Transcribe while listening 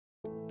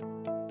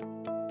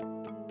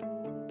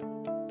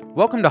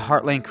Welcome to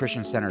Heartland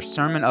Christian Center's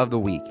Sermon of the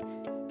Week.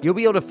 You'll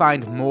be able to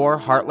find more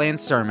Heartland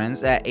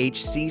sermons at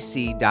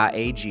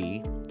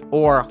hcc.ag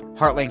or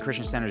Heartland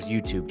Christian Center's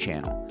YouTube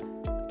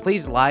channel.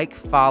 Please like,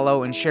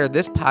 follow, and share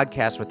this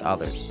podcast with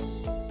others.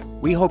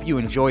 We hope you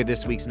enjoy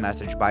this week's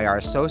message by our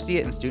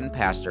associate and student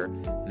pastor,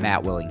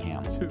 Matt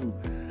Willingham.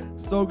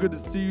 So good to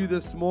see you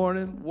this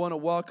morning. Want to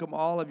welcome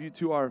all of you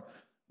to our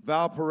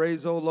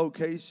Valparaiso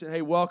location.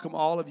 Hey, welcome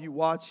all of you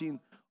watching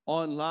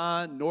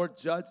online, North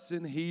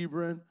Judson,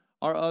 Hebron,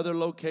 our other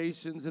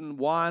locations in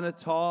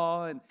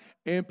Wichita and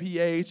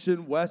MPH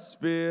and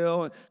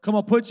Westville. And come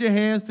on, put your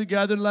hands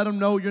together and let them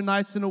know you're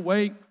nice and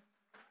awake.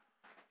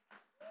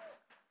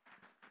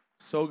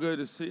 So good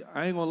to see.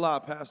 I ain't gonna lie,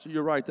 Pastor,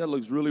 you're right. That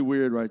looks really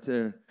weird right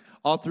there.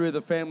 All three of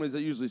the families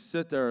that usually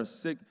sit there are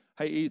sick.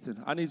 Hey,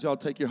 Ethan, I need y'all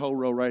to take your whole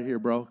row right here,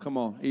 bro. Come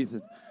on,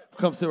 Ethan.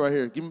 Come sit right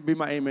here. Be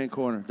my amen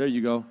corner. There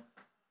you go.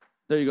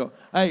 There you go.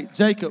 Hey,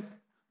 Jacob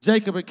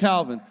and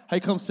Calvin. Hey,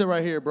 come sit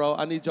right here, bro.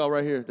 I need y'all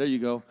right here. There you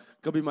go.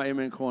 Go be my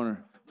amen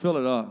corner. Fill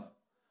it up.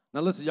 Now,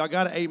 listen, y'all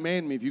got to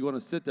amen me if you're going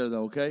to sit there,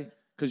 though, okay?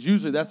 Because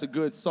usually that's a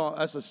good song.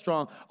 That's a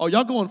strong. Oh,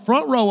 y'all going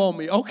front row on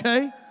me.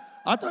 Okay.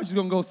 I thought you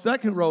were going to go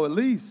second row at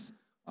least.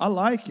 I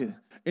like it.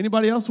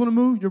 Anybody else want to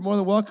move? You're more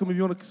than welcome if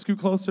you want to scoot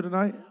closer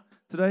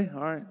today. All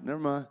right, never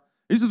mind.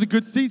 These are the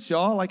good seats,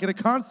 y'all. Like at a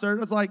concert,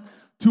 that's like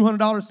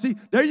 $200 seat.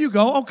 There you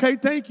go. Okay,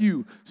 thank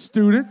you,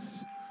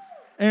 students.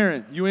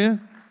 Aaron, you in?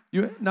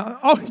 You in? No.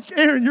 Oh,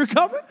 Aaron, you're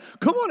coming?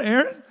 Come on,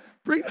 Aaron.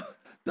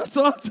 That's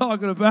what I'm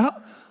talking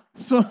about.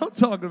 That's what I'm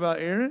talking about,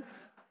 Aaron.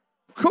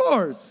 Of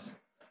course.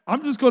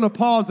 I'm just going to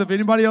pause. If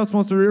anybody else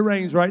wants to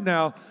rearrange right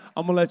now,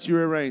 I'm going to let you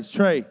rearrange.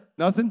 Trey,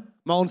 nothing?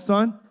 My own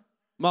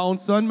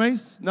son,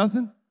 Mace,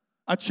 nothing?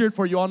 I cheered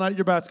for you all night at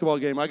your basketball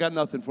game. I got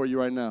nothing for you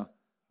right now.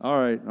 All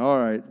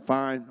right,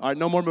 fine. All right,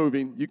 no more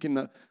moving. You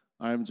can,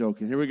 I'm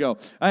joking. Here we go.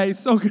 Hey,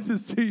 so good to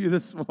see you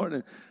this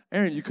morning.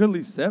 Aaron, you could at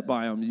least sit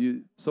by him.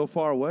 You so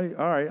far away.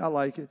 All right, I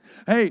like it.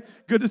 Hey,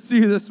 good to see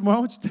you this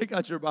morning. Why don't you take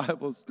out your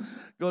Bibles?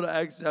 Go to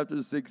Acts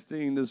chapter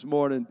 16 this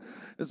morning.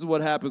 This is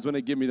what happens when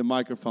they give me the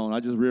microphone.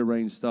 I just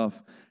rearrange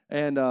stuff.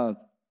 And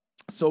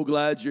so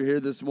glad you're here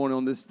this morning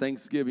on this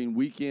Thanksgiving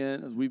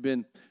weekend, as we've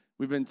been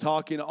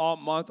talking all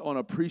month on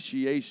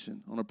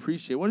appreciation. What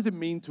does it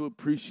mean to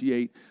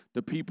appreciate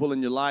the people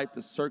in your life,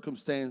 the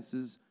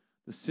circumstances,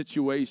 the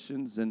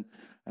situations, and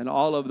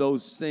all of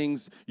those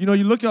things? You know,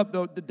 you look up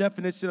the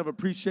definition of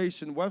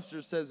appreciation.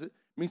 Webster says it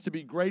means to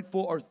be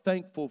grateful or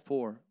thankful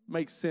for.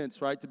 Makes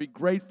sense, right? To be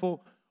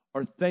grateful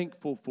or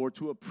thankful for,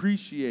 to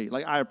appreciate.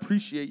 Like, I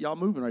appreciate y'all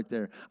moving right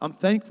there. I'm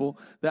thankful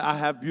that I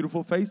have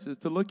beautiful faces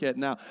to look at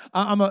now.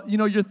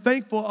 You're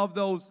thankful of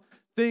those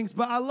things.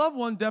 But I love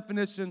one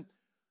definition.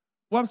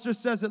 Webster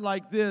says it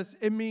like this.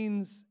 It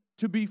means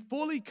to be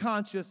fully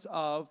conscious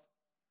of,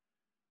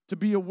 to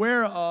be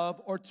aware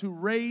of, or to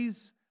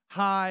raise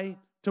high,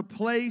 to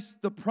place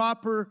the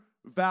proper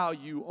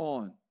value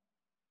on.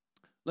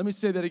 Let me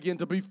say that again.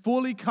 To be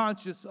fully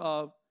conscious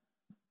of,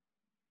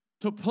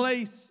 to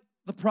place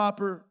the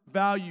proper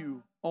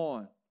value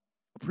on.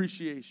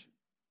 Appreciation.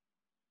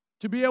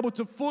 To be able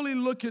to fully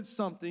look at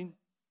something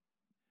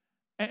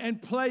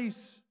and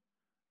place,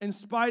 in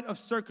spite of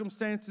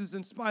circumstances,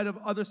 in spite of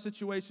other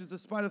situations, in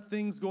spite of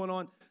things going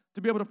on,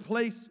 to be able to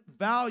place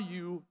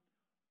value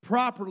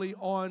properly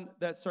on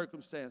that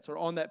circumstance or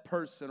on that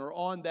person or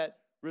on that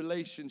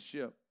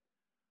relationship.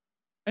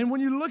 And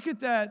when you look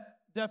at that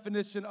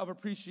definition of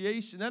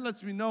appreciation, that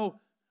lets me know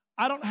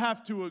I don't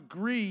have to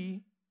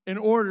agree in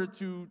order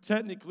to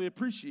technically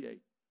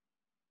appreciate.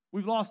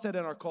 We've lost that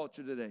in our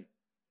culture today.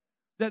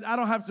 That I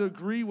don't have to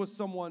agree with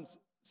someone's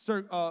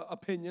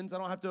opinions. I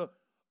don't have to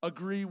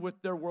agree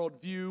with their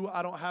worldview.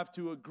 I don't have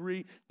to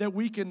agree. That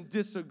we can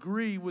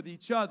disagree with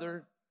each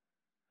other,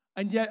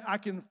 and yet I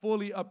can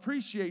fully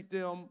appreciate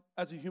them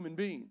as a human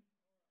being.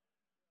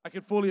 I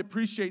can fully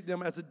appreciate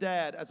them as a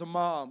dad, as a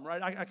mom,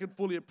 right? I can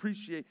fully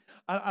appreciate.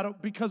 I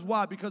don't, because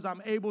why? Because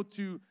I'm able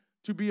to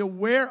be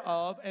aware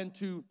of and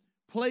to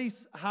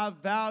place high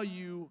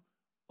value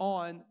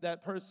on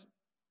that person.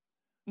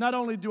 Not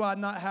only do I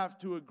not have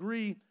to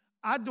agree,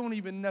 I don't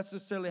even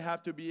necessarily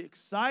have to be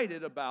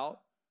excited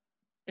about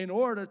in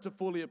order to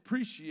fully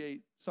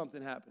appreciate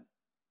something happening.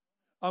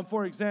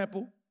 For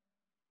example,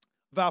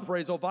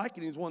 Valparaiso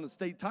Vikings won the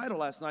state title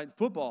last night in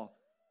football.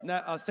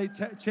 State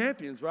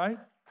champions, right?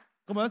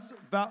 Come on,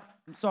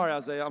 I'm sorry,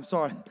 Isaiah. I'm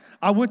sorry.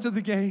 I went to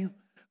the game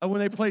when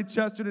they played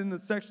Chesterton in the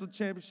sectional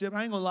championship.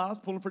 I ain't gonna lie, I was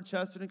pulling for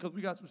Chesterton because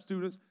we got some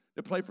students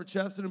that play for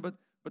Chesterton, but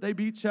they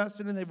beat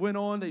Chesterton. They went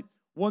on. They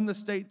won the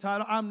state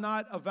title. I'm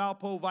not a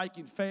Valpo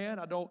Viking fan.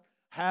 I don't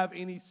have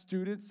any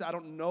students. I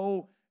don't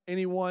know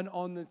anyone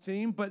on the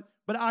team, but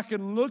I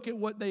can look at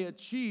what they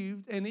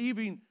achieved, and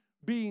even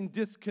being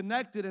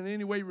disconnected in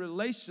any way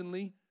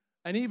relationally,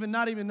 and even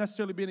not even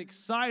necessarily being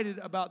excited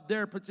about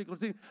their particular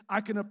team,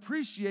 I can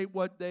appreciate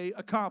what they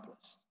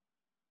accomplished.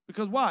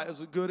 Because why? It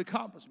was a good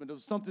accomplishment. It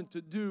was something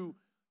to do.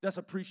 That's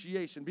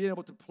appreciation, being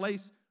able to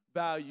place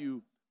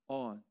value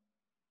on.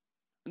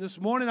 And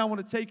this morning I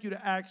want to take you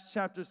to Acts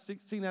chapter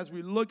 16 as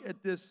we look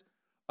at this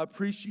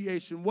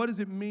appreciation. What does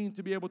it mean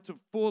to be able to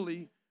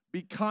fully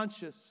be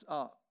conscious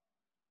of,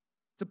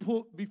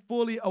 be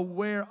fully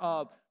aware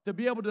of, to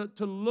be able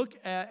to look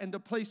at and to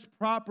place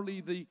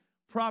properly the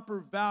proper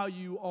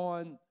value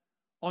on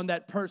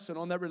that person,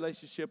 on that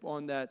relationship,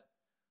 on that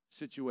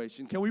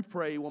situation? Can we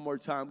pray one more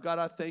time? God,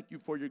 I thank you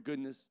for your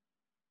goodness.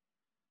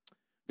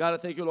 God, I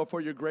thank you, Lord,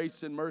 for your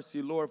grace and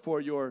mercy, Lord,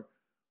 for your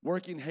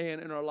working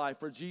hand in our life,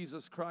 for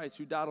Jesus Christ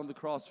who died on the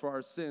cross for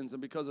our sins.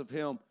 And because of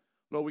him,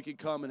 Lord, we can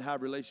come and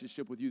have a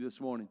relationship with you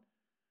this morning.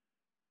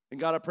 And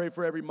God, I pray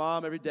for every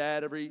mom, every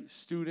dad, every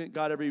student,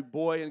 God, every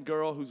boy and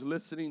girl who's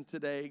listening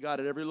today, God,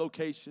 at every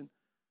location,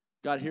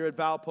 God, here at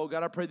Valpo.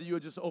 God, I pray that you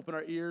would just open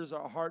our ears,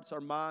 our hearts,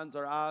 our minds,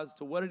 our eyes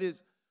to what it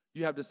is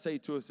you have to say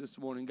to us this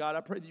morning. God,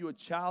 I pray that you would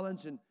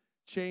challenge and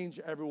change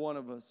every one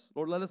of us.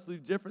 Lord, let us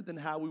leave different than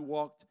how we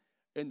walked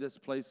in this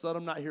place. Let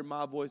them not hear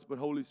my voice, but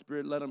Holy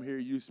Spirit, let them hear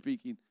you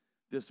speaking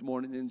this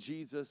morning. In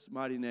Jesus'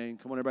 mighty name.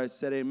 Come on, everybody,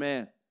 said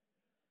amen.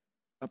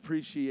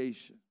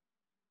 Appreciation.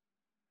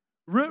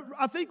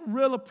 I think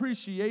real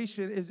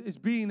appreciation is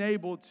being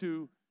able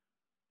to,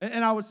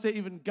 and I would say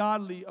even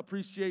godly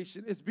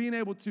appreciation, is being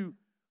able to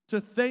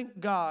thank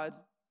God,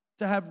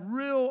 to have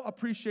real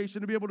appreciation,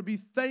 to be able to be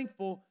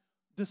thankful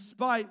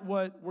despite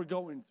what we're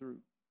going through,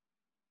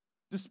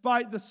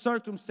 despite the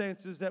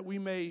circumstances that we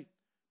may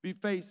be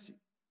facing.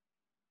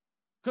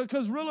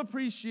 Because real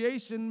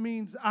appreciation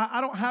means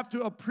I don't have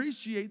to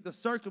appreciate the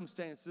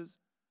circumstances,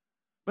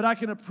 but I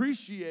can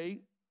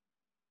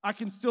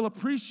still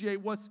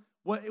appreciate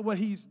what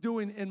he's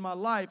doing in my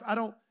life. I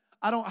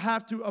don't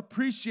have to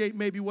appreciate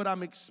maybe what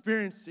I'm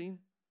experiencing.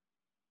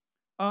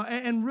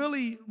 And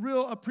really,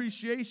 real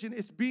appreciation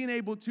is being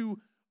able to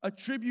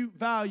attribute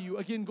value.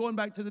 Again, going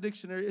back to the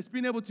dictionary, it's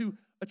being able to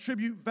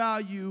attribute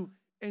value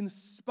in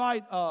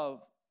spite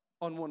of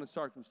unwanted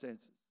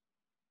circumstances.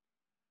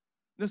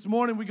 This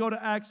morning we go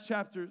to Acts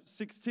chapter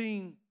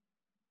 16.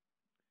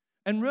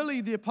 And really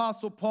the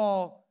Apostle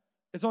Paul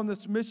is on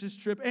this missions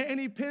trip. And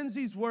he pens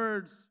these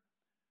words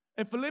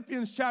in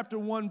Philippians chapter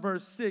 1,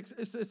 verse 6.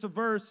 It's a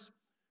verse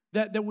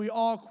that we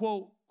all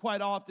quote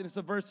quite often. It's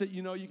a verse that,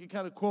 you can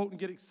kind of quote and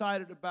get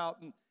excited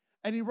about.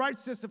 And he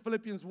writes this in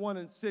Philippians 1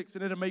 and 6,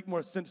 and it'll make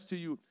more sense to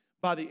you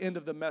by the end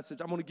of the message.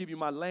 I'm going to give you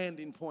my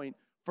landing point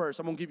first.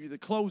 I'm going to give you the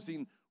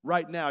closing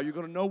right now. You're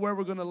going to know where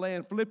we're going to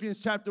land.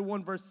 Philippians chapter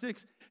 1, verse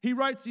 6, he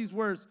writes these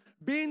words,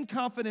 being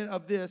confident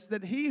of this,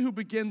 that he who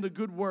began the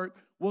good work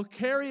will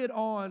carry it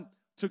on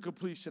to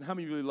completion. How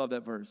many of you really love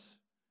that verse?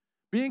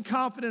 Being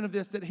confident of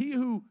this, that he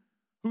who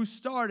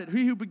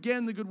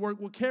began the good work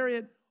will carry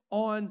it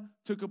on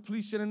to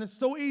completion. And it's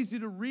so easy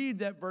to read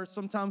that verse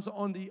sometimes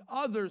on the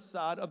other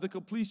side of the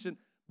completion,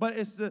 but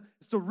it's the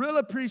real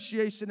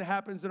appreciation that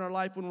happens in our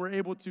life when we're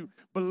able to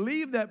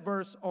believe that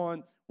verse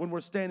when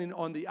we're standing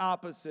on the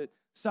opposite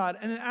side.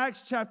 And in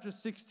Acts chapter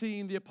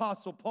 16, the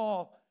Apostle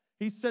Paul,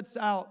 he sets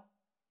out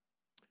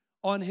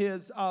on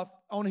his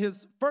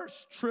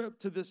first trip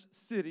to this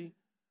city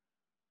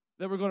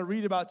that we're going to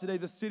read about today,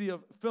 the city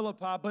of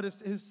Philippi, but it's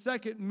his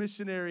second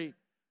missionary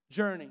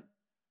journey.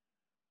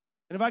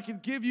 And if I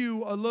could give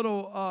you a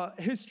little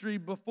history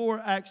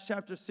before Acts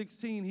chapter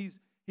 16,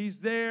 he's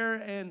there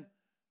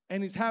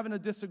and he's having a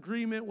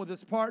disagreement with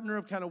his partner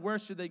of kind of where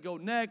should they go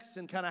next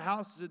and kind of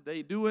how should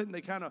they do it, and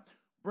they kind of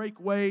break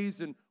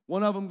ways, and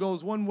one of them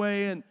goes one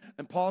way, and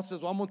Paul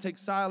says, well, I'm going to take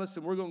Silas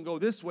and we're going to go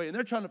this way, and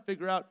they're trying to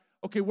figure out,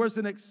 okay, where's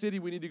the next city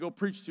we need to go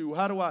preach to?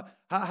 How do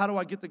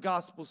I get the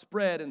gospel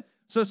spread? And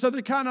so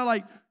they're kind of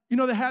like,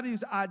 they have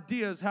these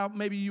ideas how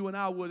maybe you and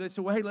I would. They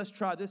say, well, hey, let's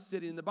try this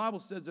city. And the Bible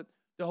says that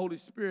the Holy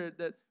Spirit,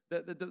 that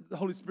the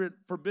Holy Spirit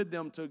forbid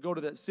them to go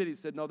to that city. He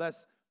said, no,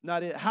 that's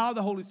not it. How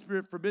the Holy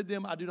Spirit forbid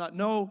them, I do not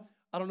know.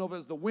 I don't know if it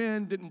was the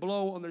wind didn't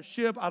blow on their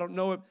ship. I don't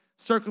know if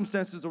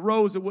circumstances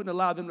arose that wouldn't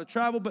allow them to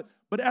travel.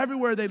 But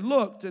everywhere they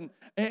looked,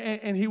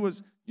 and he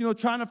was,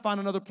 trying to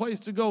find another place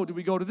to go. Do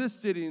we go to this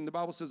city? And the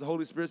Bible says the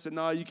Holy Spirit said,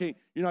 no, you can't.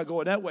 You're not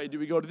going that way. Do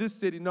we go to this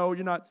city? No,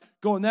 you're not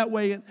going that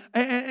way.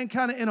 And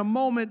kind of in a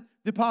moment,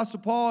 the Apostle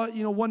Paul,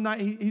 one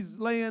night he's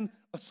laying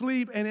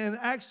asleep, and in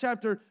Acts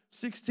chapter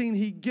 16,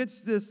 he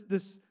gets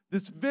this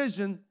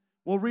vision.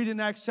 We'll read in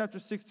Acts chapter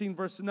 16,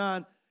 verse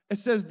 9. It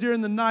says,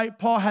 during the night,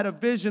 Paul had a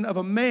vision of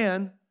a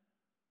man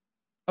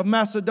of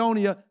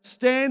Macedonia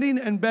standing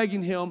and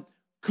begging him,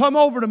 come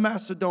over to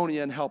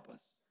Macedonia and help us.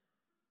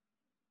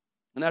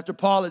 And after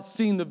Paul had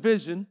seen the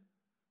vision,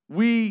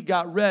 we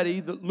got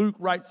ready. Luke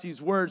writes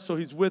these words, so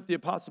he's with the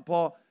Apostle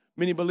Paul.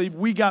 Many believe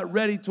we got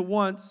ready at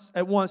once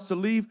to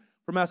leave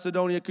for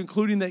Macedonia,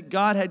 concluding that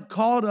God had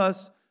called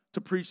us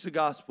to preach the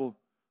gospel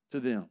to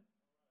them.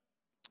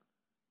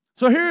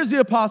 So here's the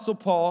Apostle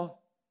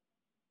Paul,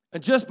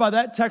 and just by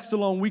that text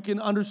alone, we can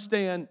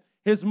understand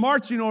his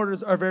marching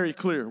orders are very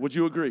clear. Would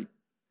you agree?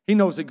 He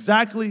knows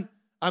exactly.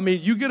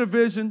 You get a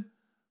vision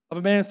of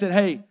a man said,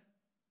 hey,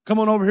 come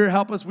on over here,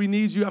 help us, we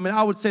need you.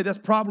 I would say that's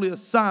probably a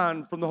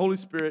sign from the Holy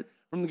Spirit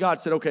from God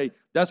said, okay,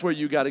 that's where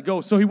you got to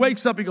go. So he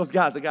wakes up, he goes,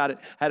 guys, I got it.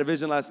 Had a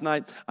vision last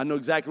night. I know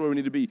exactly where we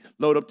need to be.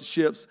 Load up the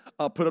ships,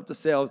 put up the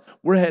sails.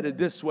 We're headed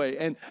this way.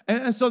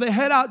 And so they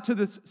head out to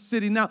this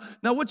city. Now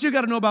what you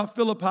got to know about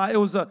Philippi,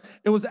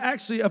 it was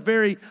actually a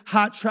very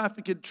high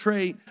trafficked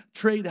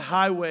trade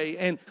highway.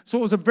 And so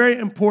it was a very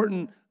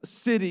important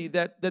city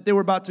that they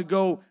were about to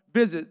go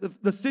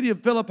visit. The city of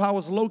Philippi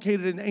was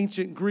located in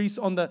ancient Greece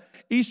on the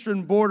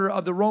eastern border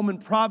of the Roman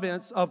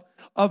province of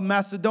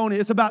Macedonia.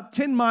 It's about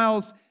 10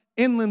 miles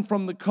inland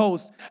from the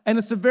coast, and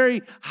it's a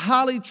very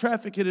highly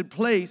trafficked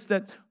place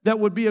that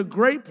would be a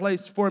great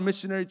place for a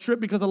missionary trip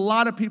because a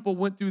lot of people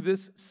went through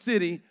this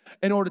city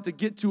in order to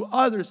get to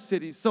other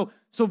cities.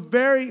 So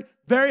very,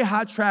 very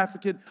high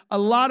trafficked, a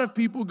lot of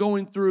people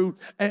going through,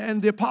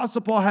 and the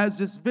Apostle Paul has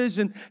this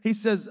vision. He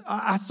says,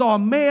 I saw a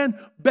man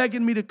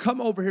begging me to come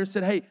over here,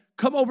 said, hey,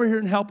 come over here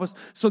and help us.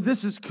 So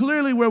this is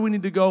clearly where we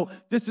need to go.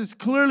 This is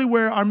clearly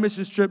where our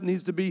mission trip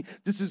needs to be.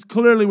 This is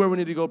clearly where we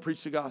need to go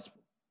preach the gospel.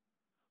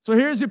 So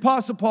here's the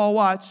Apostle Paul,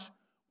 watch.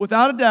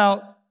 Without a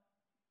doubt,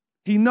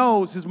 he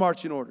knows his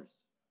marching orders.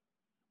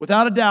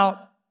 Without a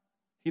doubt,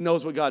 he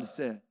knows what God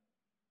said.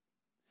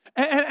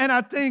 And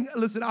I think,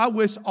 listen, I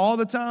wish all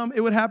the time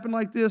it would happen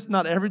like this.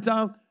 Not every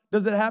time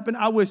does it happen.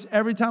 I wish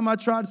every time I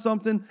tried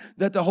something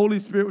that the Holy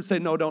Spirit would say,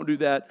 no, don't do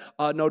that.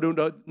 No, don't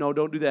do that. No,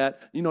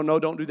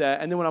 don't do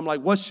that. And then when I'm like,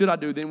 what should I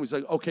do? Then we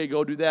say, okay,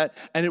 go do that.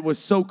 And it was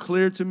so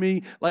clear to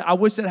me. Like, I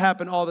wish it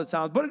happened all the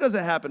time, but it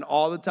doesn't happen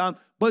all the time.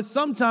 But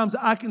sometimes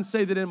I can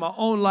say that in my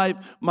own life,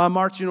 my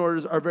marching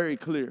orders are very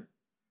clear.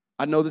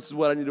 I know this is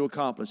what I need to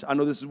accomplish. I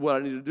know this is what I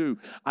need to do.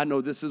 I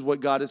know this is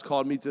what God has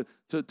called me to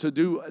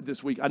do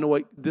this week. I know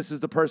this is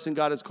the person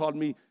God has called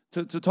me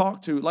to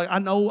talk to. Like, I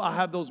know I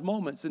have those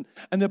moments. And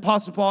the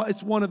Apostle Paul,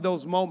 it's one of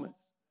those moments.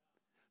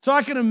 So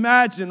I can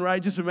imagine,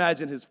 right? Just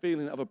imagine his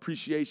feeling of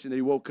appreciation that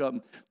he woke up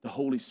and the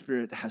Holy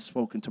Spirit has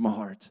spoken to my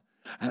heart.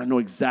 And I know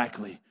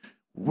exactly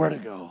where to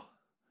go.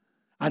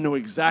 I know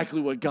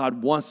exactly what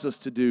God wants us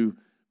to do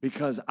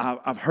because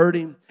I've heard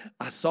him.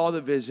 I saw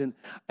the vision.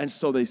 And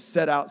so they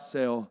set out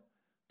sail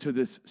to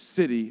this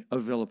city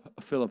of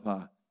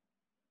Philippi.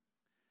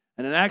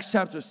 And in Acts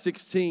chapter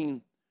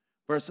 16,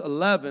 verse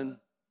 11,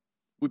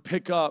 we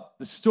pick up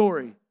the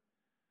story.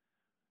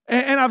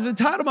 And I've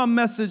entitled my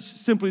message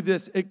simply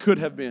this: it could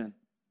have been.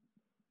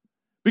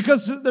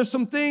 Because there's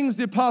some things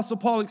the Apostle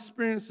Paul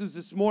experiences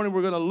this morning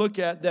we're going to look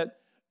at that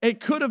it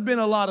could have been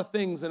a lot of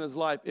things in his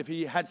life if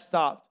he had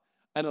stopped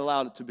and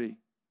allowed it to be.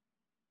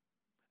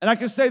 And I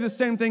can say the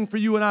same thing for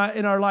you and I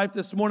in our life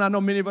this morning. I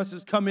know many of us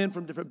has come in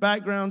from different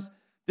backgrounds,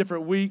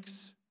 different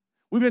weeks.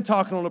 We've been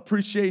talking on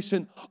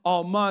appreciation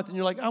all month, and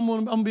you're like, I'm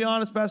going to be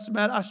honest, Pastor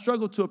Matt, I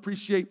struggle to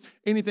appreciate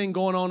anything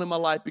going on in my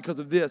life because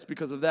of this,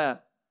 because of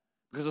that,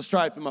 because of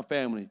strife in my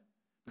family,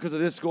 because of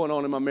this going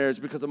on in my marriage,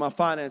 because of my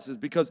finances,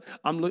 because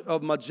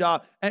of my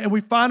job. And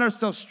we find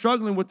ourselves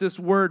struggling with this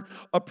word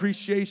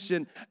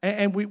appreciation.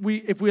 And we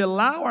if we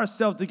allow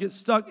ourselves to get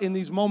stuck in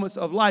these moments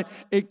of life,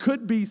 it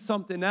could be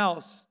something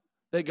else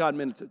that God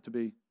meant it to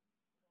be.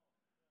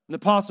 And the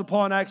Apostle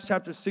Paul in Acts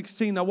chapter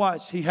 16, now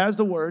watch, he has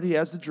the word, he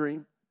has the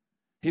dream.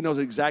 He knows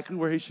exactly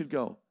where he should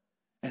go.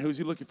 And who's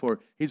he looking for?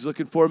 He's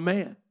looking for a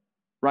man,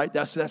 right?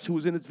 That's who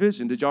was in his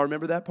vision. Did y'all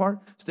remember that part?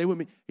 Stay with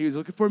me. He was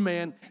looking for a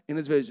man in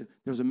his vision.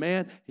 There was a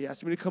man, he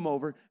asked me to come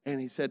over, and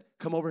he said,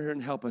 come over here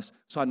and help us.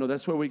 So I know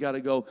that's where we got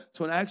to go.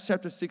 So in Acts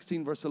chapter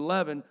 16, verse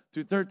 11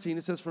 through 13,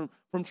 it says, from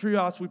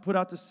Trios we put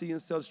out to sea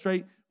and sailed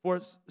straight for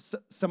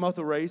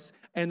Samothrace,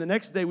 and the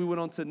next day we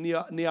went on to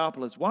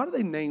Neapolis. Why do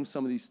they name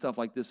some of these stuff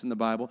like this in the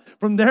Bible?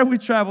 From there we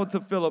traveled to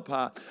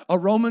Philippi, a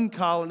Roman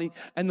colony,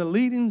 and the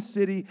leading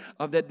city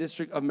of that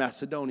district of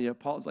Macedonia.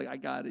 Paul's like, I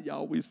got it,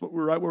 y'all.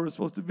 We're right where we're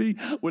supposed to be.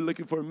 We're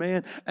looking for a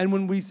man.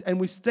 And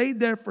we stayed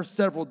there for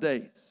several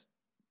days.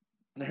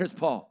 And here's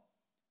Paul.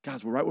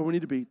 Guys, we're right where we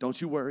need to be. Don't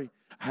you worry.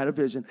 I had a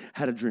vision,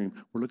 had a dream.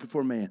 We're looking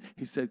for a man.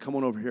 He said, come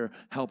on over here,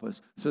 help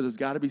us. So there's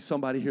got to be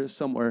somebody here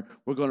somewhere.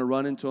 We're going to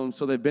run into him.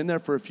 So they've been there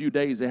for a few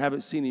days. They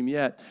haven't seen him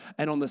yet.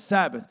 And on the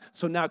Sabbath,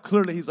 so now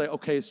clearly he's like,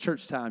 okay, it's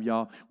church time,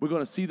 y'all. We're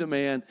going to see the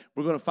man.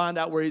 We're going to find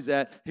out where he's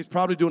at. He's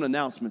probably doing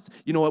announcements.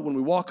 You know what? When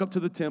we walk up to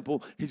the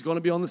temple, he's going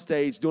to be on the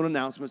stage doing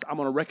announcements. I'm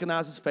going to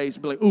recognize his face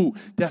and be like, ooh,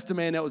 that's the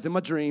man that was in my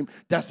dream.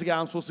 That's the guy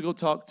I'm supposed to go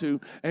talk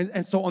to.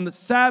 And so on the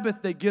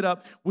Sabbath, they get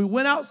up. We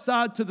went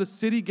outside to the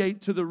city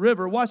gate to the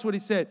river. Watch what he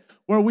said.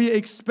 Where we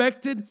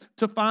expected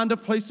to find a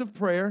place of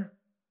prayer.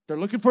 They're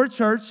looking for a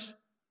church.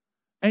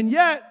 And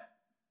yet,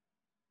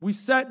 we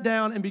sat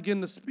down and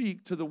began to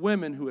speak to the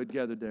women who had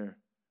gathered there.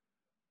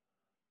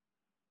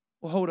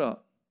 Well, hold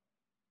up.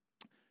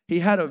 He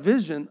had a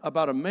vision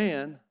about a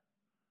man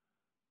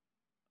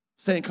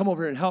saying, come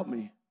over here and help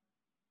me.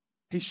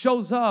 He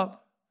shows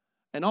up,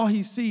 and all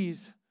he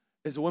sees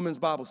is a women's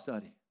Bible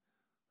study.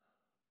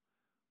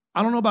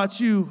 I don't know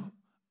about you,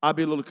 I'd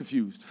be a little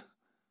confused.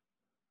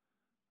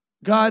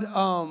 God,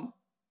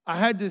 I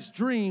had this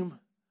dream,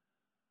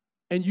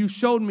 and you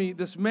showed me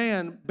this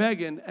man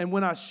begging, and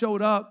when I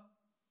showed up,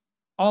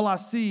 all I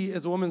see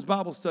is a women's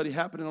Bible study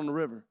happening on the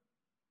river.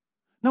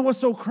 Now, what's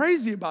so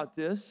crazy about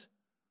this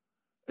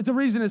the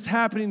reason it's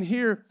happening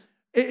here,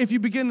 if you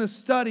begin to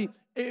study,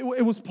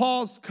 it was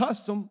Paul's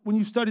custom, when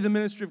you study the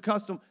ministry of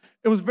custom,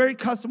 it was very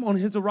custom on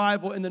his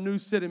arrival in the new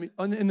city,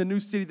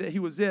 that he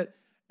was in.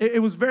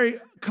 It was very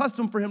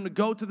custom for him to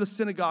go to the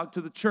synagogue,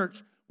 to the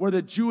church where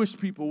the Jewish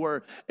people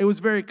were. It was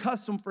very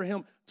custom for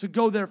him to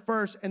go there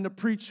first and to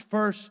preach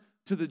first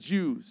to the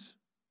Jews.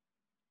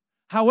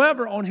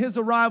 However, on his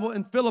arrival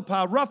in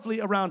Philippi,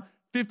 roughly around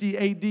 50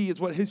 AD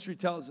is what history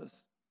tells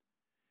us,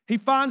 he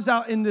finds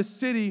out in this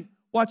city,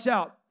 watch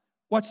out,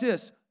 watch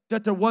this,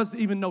 that there was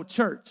even no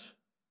church.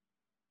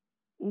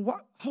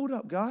 Hold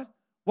up, God.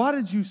 Why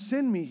did you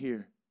send me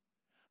here?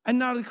 And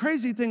now the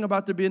crazy thing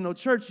about there being no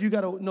church, you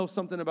got to know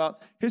something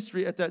about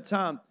history at that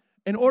time.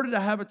 In order to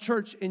have a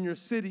church in your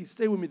city,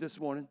 stay with me this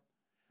morning.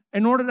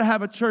 In order to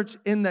have a church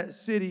in that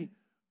city,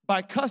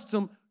 by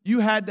custom, you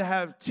had to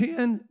have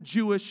 10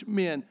 Jewish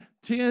men,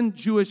 10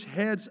 Jewish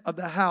heads of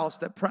the house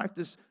that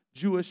practiced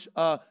Jewish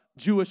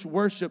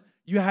worship.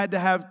 You had to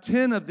have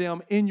 10 of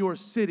them in your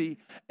city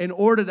in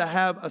order to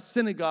have a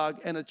synagogue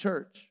and a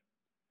church.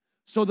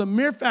 So the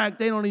mere fact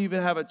they don't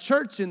even have a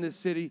church in this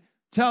city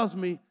tells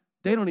me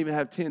they don't even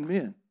have 10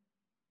 men.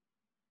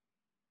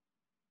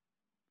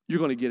 You're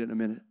going to get it in a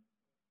minute.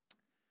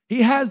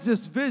 He has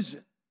this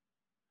vision.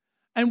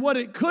 And what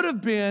it could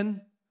have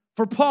been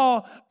for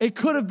Paul, it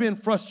could have been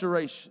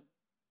frustration.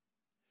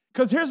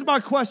 Because here's my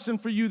question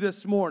for you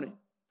this morning.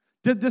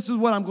 This is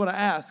what I'm going to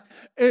ask.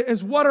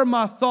 Is what are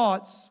my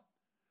thoughts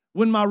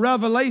when my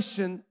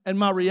revelation and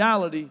my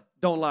reality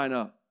don't line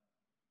up?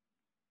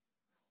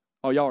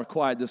 Oh, y'all are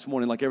quiet this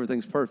morning like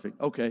everything's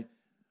perfect. Okay.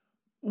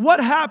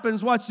 What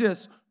happens, watch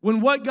this, when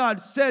what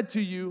God said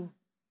to you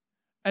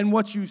and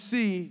what you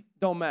see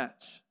don't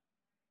match?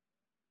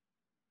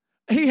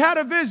 He had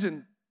a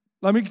vision,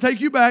 let me take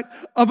you back,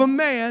 of a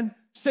man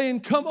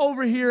saying, come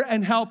over here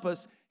and help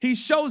us. He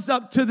shows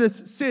up to this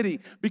city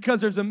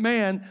because there's a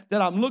man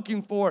that I'm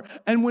looking for.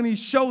 And when he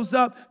shows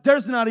up,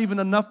 there's not even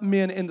enough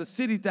men in the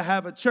city to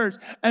have a church.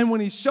 And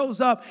when he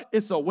shows up,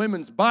 it's a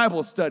women's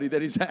Bible study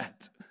that he's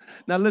at.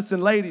 Now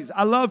listen, ladies,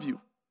 I love you.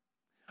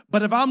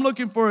 But if I'm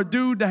looking for a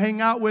dude to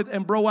hang out with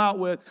and bro out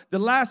with, the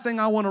last thing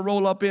I want to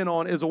roll up in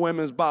on is a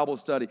women's Bible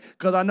study.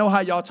 Because I know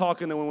how y'all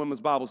talking in a women's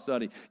Bible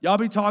study. Y'all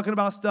be talking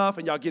about stuff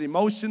and y'all get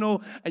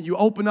emotional and you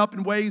open up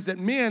in ways that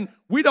men,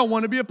 we don't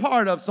want to be a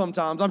part of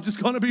sometimes. I'm just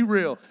going to be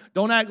real.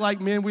 Don't act like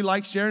men, we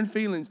like sharing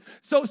feelings.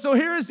 So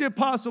here is the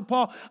Apostle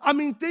Paul. I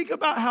mean, think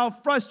about how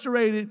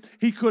frustrated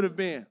he could have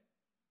been.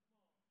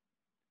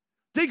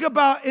 Think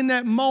about in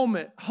that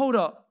moment, hold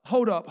up.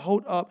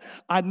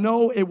 I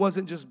know it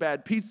wasn't just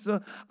bad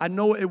pizza. I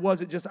know it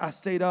wasn't just I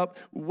stayed up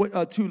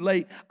too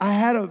late. I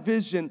had a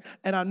vision,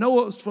 and I know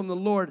it was from the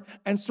Lord.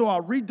 And so I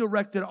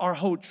redirected our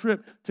whole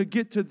trip to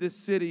get to this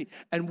city.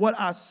 And what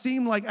I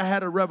seemed like I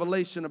had a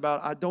revelation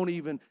about, I don't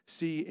even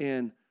see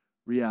in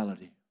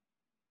reality.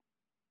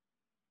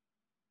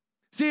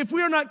 See, if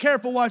we are not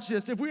careful, watch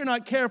this. If we are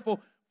not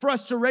careful,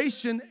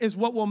 frustration is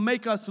what will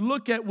make us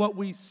look at what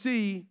we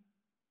see,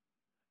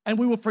 and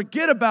we will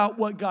forget about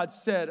what God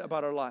said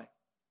about our life.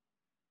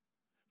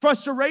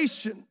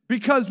 Frustration,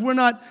 because we're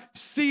not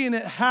seeing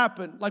it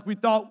happen like we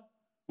thought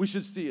we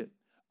should see it.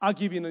 I'll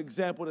give you an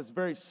example that's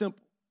very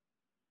simple.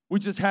 We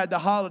just had the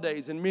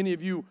holidays, and many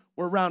of you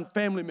were around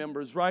family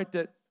members, right?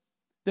 That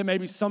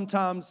maybe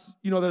sometimes,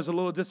 there's a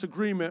little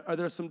disagreement or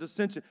there's some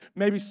dissension.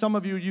 Maybe some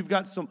of you, you've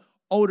got some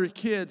older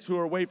kids who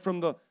are away from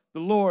the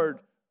Lord.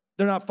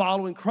 They're not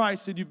following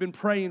Christ, and you've been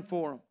praying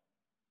for them.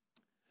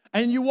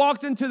 And you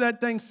walked into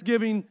that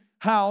Thanksgiving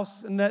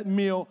house and that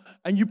meal,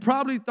 and you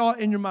probably thought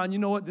in your mind, you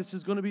know what, this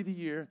is going to be the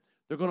year.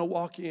 They're going to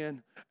walk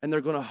in, and they're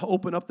going to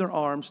open up their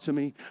arms to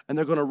me, and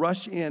they're going to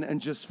rush in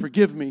and just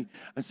forgive me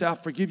and say, I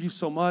forgive you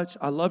so much.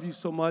 I love you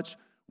so much.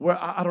 Where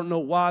I don't know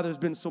why there's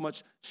been so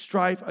much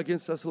strife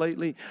against us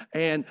lately,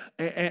 and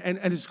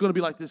it's going to be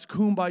like this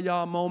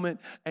kumbaya moment,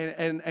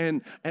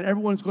 and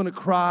everyone's going to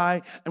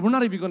cry, and we're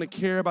not even going to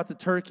care about the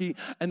turkey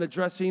and the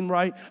dressing,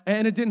 right?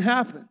 And it didn't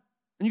happen,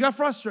 and you got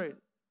frustrated.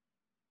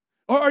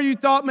 Or you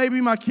thought maybe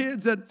my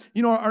kids that,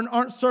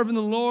 aren't serving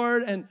the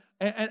Lord and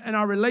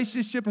our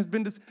relationship has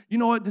been this, you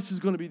know what, this is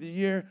going to be the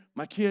year.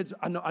 My kids,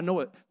 I know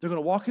it. They're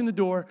going to walk in the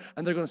door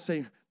and they're going to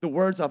say the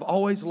words I've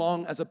always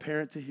longed as a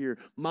parent to hear.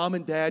 Mom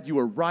and Dad, you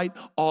were right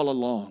all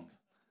along.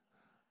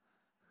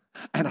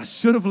 And I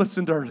should have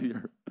listened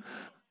earlier.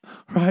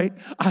 Right?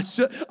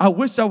 I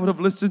wish I would have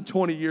listened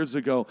 20 years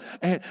ago.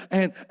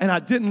 And I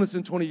didn't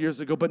listen 20 years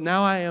ago, but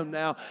now I am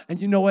now.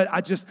 And you know what?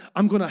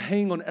 I'm going to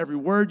hang on every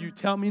word you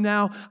tell me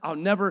now. I'll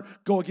never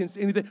go against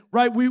anything.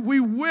 Right? We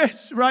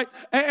wish, right?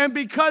 And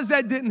because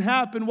that didn't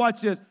happen,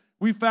 watch this,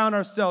 we found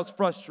ourselves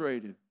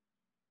frustrated.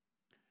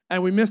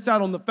 And we missed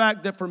out on the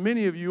fact that for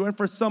many of you, and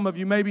for some of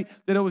you maybe,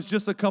 that it was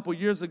just a couple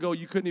years ago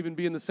you couldn't even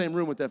be in the same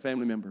room with that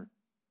family member.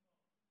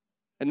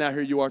 And now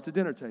here you are at the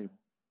dinner table.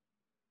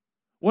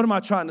 What am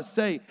I trying to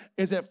say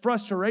is that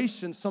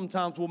frustration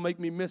sometimes will make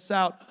me miss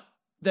out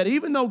that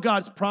even though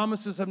God's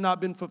promises have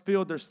not been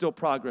fulfilled, there's still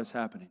progress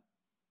happening.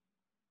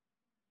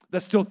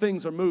 That still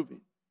things are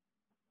moving.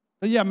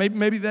 But yeah,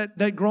 maybe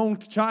that grown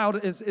child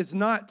is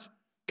not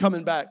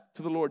coming back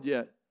to the Lord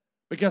yet.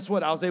 But guess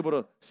what? I was able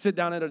to sit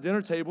down at a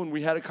dinner table and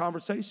we had a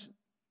conversation.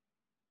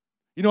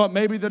 You know what?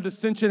 Maybe the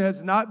dissension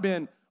has not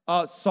been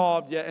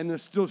solved yet and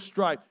there's still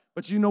strife.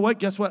 But you know what?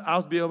 Guess what? I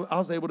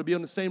was able to be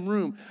in the same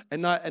room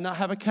and not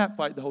have a cat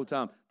fight the whole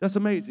time. That's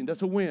amazing.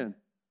 That's a win.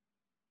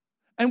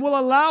 And we'll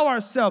allow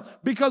ourselves,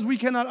 because we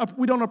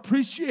don't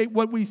appreciate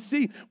what we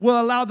see,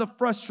 we'll allow the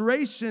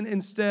frustration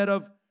instead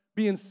of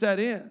being set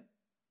in.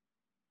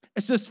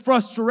 It's just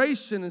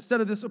frustration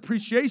instead of this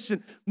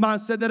appreciation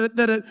mindset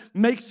that it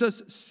makes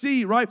us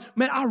see, right?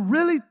 Man, I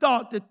really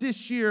thought that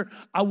this year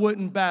I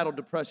wouldn't battle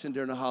depression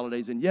during the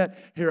holidays, and yet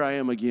here I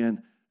am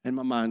again, and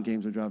my mind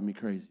games are driving me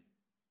crazy.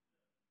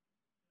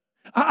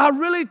 I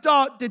really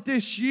thought that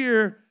this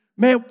year,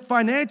 man,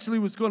 financially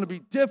was going to be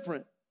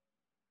different.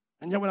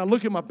 And yet when I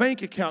look at my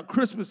bank account,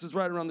 Christmas is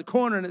right around the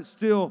corner, and it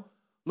still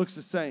looks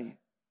the same.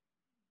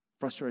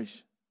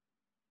 Frustration.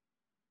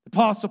 The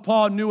Apostle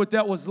Paul knew what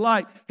that was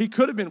like. He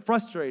could have been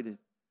frustrated.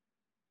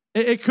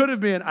 It could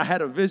have been, I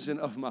had a vision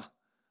of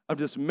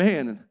this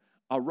man, and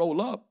I roll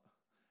up,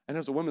 and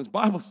there's a women's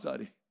Bible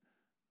study.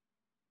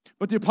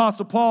 But the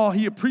Apostle Paul,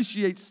 he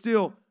appreciates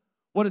still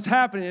what is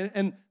happening.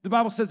 And the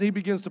Bible says that he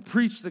begins to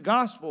preach the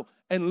gospel.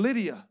 And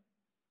Lydia,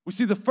 we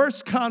see the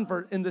first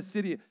convert in the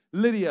city,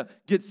 Lydia,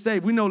 gets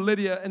saved. We know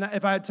Lydia, and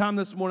if I had time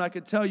this morning, I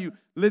could tell you,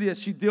 Lydia,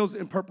 she deals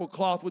in purple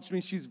cloth, which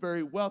means she's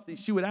very wealthy.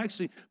 She would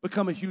actually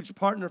become a huge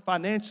partner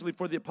financially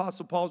for the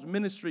Apostle Paul's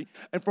ministry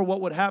and for what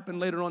would happen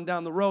later on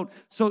down the road.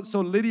 So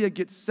Lydia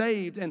gets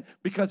saved, and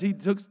because he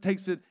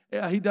takes it,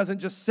 he doesn't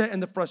just sit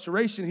in the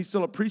frustration. He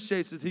still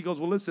appreciates it. He goes,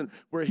 well, listen,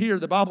 we're here.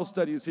 The Bible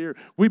study is here.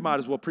 We might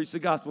as well preach the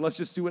gospel. Let's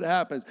just see what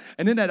happens.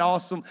 And isn't that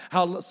awesome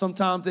how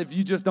sometimes if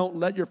you just don't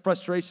let your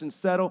frustration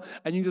settle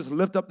and you just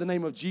lift up the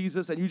name of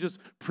Jesus and you just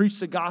preach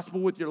the gospel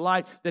with your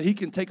life, that he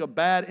can take a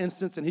bad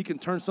instance and he can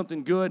turn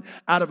something good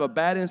out of a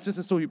bad instance.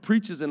 And so he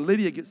preaches, and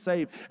Lydia gets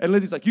saved. And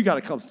Lydia's like, you got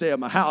to come stay at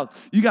my house.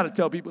 You got to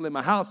tell people in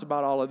my house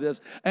about all of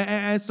this.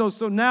 And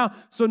so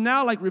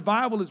now like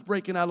revival is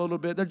breaking out a little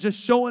bit. They're just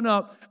showing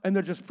up and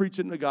they're just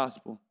preaching the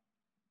gospel.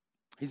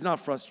 He's not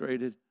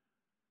frustrated.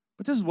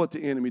 But this is what the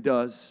enemy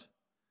does.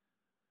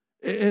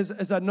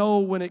 As I know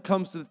when it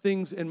comes to the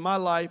things in my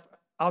life,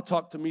 I'll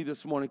talk to me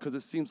this morning because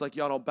it seems like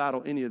y'all don't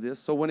battle any of this.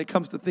 So when it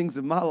comes to things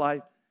in my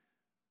life,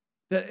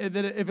 that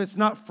if it's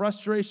not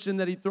frustration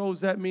that he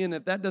throws at me, and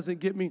if that doesn't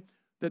get me,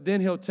 that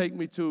then he'll take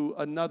me to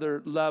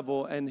another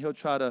level and he'll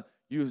try to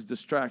use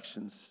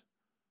distractions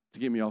to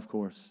get me off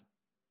course.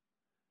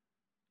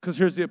 Because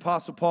here's the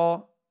Apostle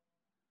Paul,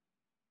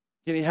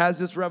 and he has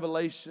this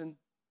revelation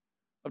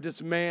of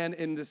this man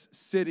in this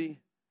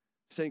city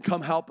saying,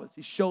 come help us.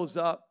 He shows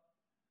up.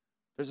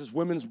 There's this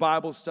women's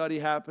Bible study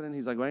happening.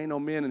 He's like, well, ain't no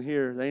men in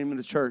here. They ain't even in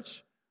the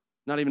church.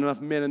 Not even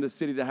enough men in the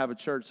city to have a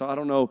church. So I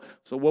don't know.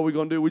 So what we're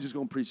going to do, we're just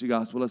going to preach the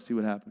gospel. Let's see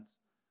what happens.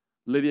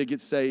 Lydia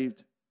gets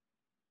saved.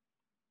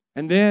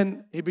 And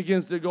then he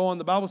begins to go on.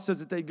 The Bible says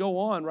that they go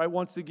on, right?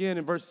 Once again,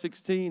 in verse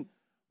 16,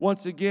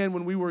 once again,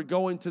 when we were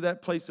going to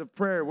that place of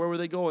prayer, where were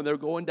they going? They're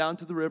going down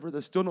to the river.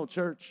 There's still no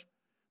church.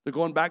 They're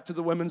going back to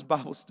the women's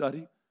Bible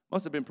study.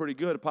 Must have been pretty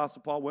good.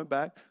 Apostle Paul went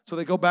back. So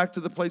they go back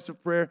to the place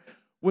of prayer.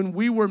 When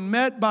we were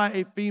met by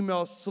a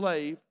female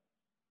slave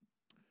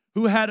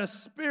who had a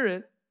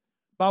spirit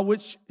by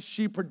which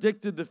she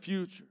predicted the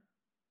future.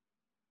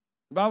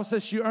 The Bible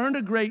says she earned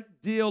a great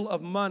deal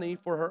of money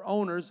for her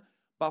owners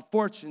by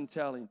fortune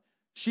telling.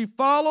 She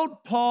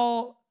followed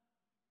Paul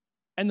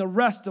and the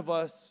rest of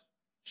us.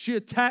 She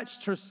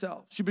attached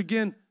herself. She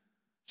began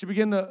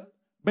to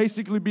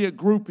basically be a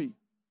groupie.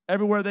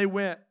 Everywhere they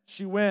went,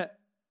 she went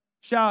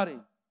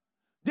shouting,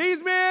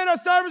 these men are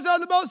servants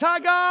of the Most High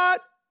God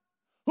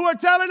who are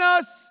telling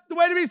us the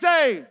way to be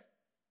saved.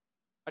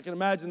 I can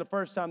imagine the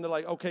first time they're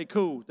like, okay,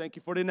 cool. Thank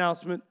you for the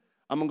announcement.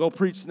 I'm going to go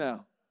preach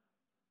now.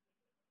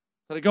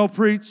 So they go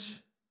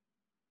preach.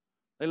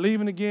 They're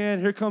leaving again.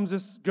 Here comes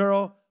this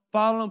girl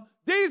following them.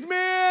 These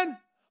men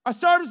are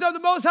servants of the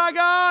Most High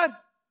God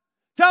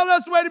telling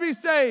us the way to be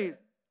saved.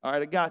 All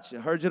right, I got you.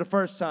 I heard you the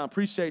first time.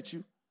 Appreciate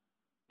you.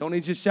 Don't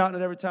need you shouting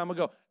it every time I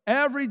go.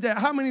 Every day.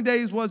 How many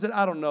days was it?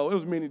 I don't know. It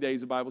was many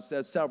days, the Bible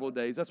says. Several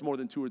days. That's more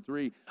than 2 or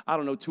 3. I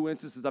don't know. 2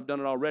 instances. I've done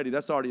it already.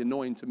 That's already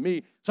annoying to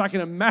me. So I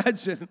can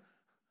imagine.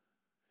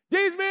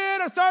 These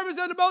men are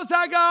servants of the Most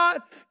High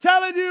God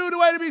telling you the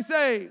way to be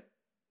saved.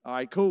 All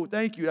right, cool.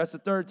 Thank you. That's the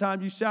 3rd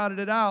time you shouted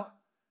it out.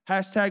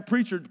 Hashtag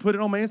preacher. Put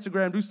it on my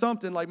Instagram. Do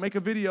something like make a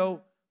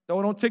video.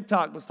 Throw it on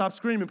TikTok. But stop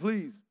screaming,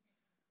 please.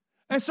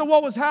 And so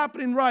what was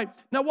happening, right?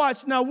 Now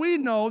watch. Now we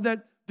know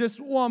that this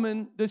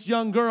woman, this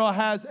young girl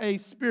has a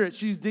spirit.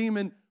 She's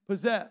demon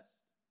possessed.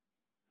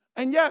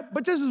 And yet,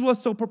 but this is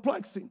what's so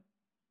perplexing.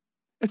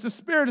 It's a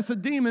spirit, it's a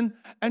demon,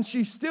 and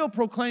she's still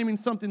proclaiming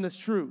something that's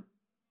true.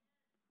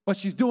 But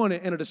she's doing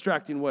it in a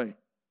distracting way.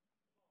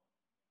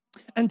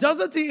 And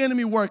doesn't the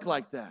enemy work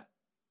like that?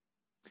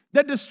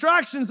 That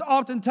distractions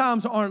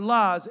oftentimes aren't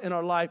lies in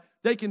our life.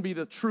 They can be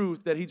the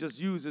truth that he just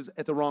uses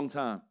at the wrong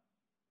time.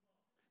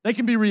 They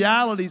can be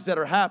realities that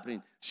are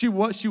happening.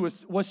 Was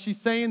she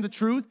saying the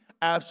truth?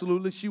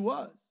 Absolutely she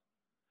was.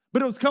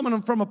 But it was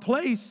coming from a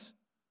place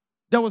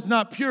that was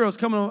not pure. It was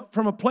coming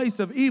from a place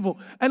of evil.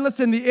 And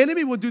listen, the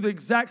enemy will do the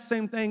exact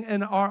same thing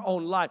in our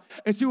own life.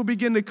 And so he will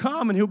begin to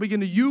come and he'll begin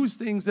to use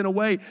things in a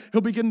way.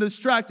 He'll begin to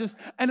distract us.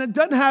 And it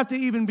doesn't have to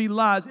even be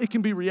lies. It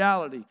can be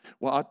reality.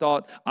 Well, I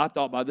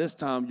thought by this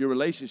time your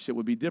relationship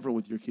would be different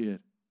with your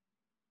kid.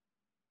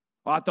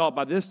 Well, I thought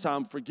by this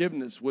time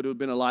forgiveness would have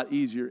been a lot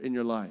easier in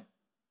your life.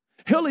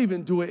 He'll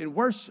even do it in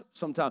worship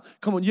sometimes.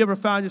 Come on, you ever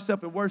found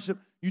yourself in worship?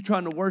 You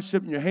trying to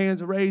worship and your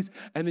hands are raised,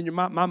 and then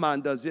my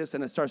mind does this,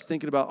 and it starts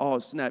thinking about, oh,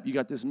 snap, you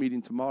got this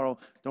meeting tomorrow.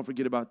 Don't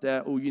forget about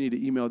that. Oh, you need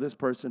to email this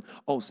person.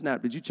 Oh,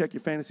 snap, did you check your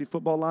fantasy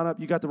football lineup?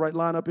 You got the right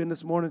lineup in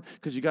this morning?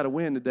 Because you got to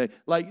win today.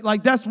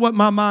 Like that's what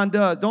my mind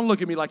does. Don't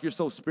look at me like you're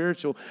so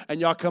spiritual,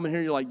 and y'all come in here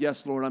and you're like,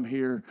 yes, Lord, I'm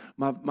here.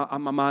 My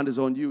mind is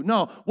on you.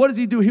 No, what does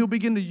he do? He'll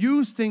begin to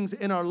use things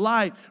in our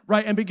life,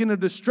 right, and begin to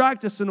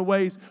distract us in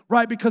ways,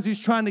 right, because he's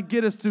trying to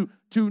get us to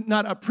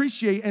not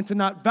appreciate and to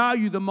not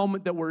value the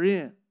moment that we're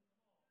in.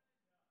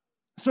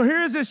 So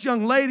here's this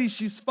young lady,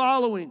 she's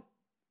following.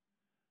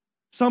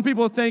 Some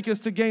people think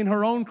it's to gain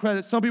her own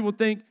credit. Some people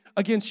think,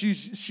 again,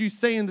 she's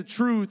saying the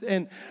truth,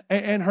 and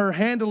her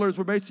handlers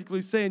were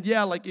basically saying,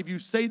 yeah, like if you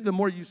say, the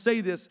more you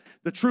say this,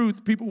 the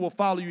truth, people will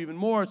follow you even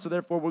more, so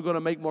therefore we're going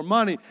to make more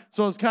money.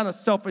 So it's kind of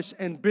selfish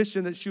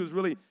ambition that she was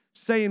really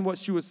saying what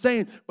she was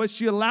saying, but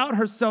she allowed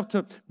herself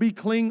to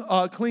cling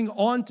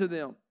on to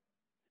them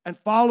and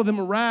follow them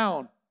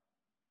around.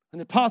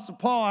 And the Apostle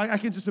Paul, I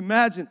can just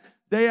imagine,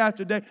 day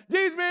after day,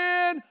 these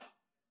men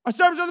are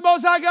servants of the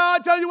Most High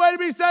God, telling you where to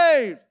be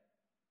saved.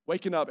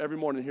 Waking up every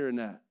morning hearing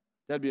that.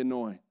 That'd be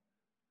annoying.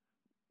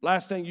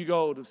 Last thing you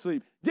go to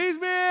sleep. These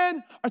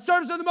men are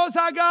servants of the Most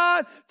High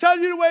God,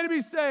 telling you the way to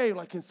be saved.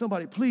 Like, can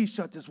somebody please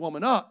shut this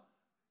woman up?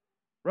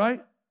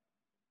 Right?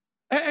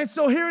 And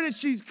so here it is.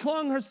 She's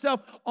clung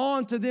herself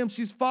on to them.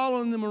 She's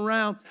following them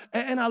around.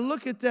 And I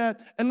look at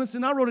that. And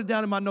listen, I wrote it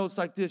down in my notes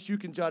like this. You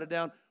can jot it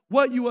down.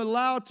 What you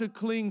allow to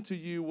cling to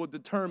you will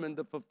determine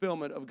the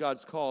fulfillment of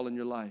God's call in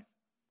your life.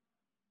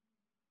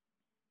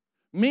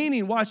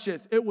 Meaning, watch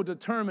this, it will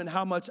determine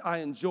how much I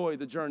enjoy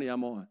the journey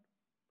I'm on.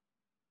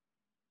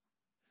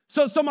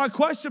 So my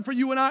question for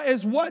you and I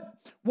is,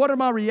 what are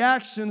my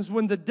reactions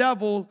when the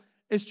devil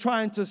is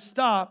trying to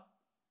stop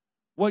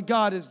what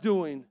God is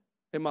doing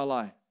in my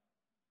life?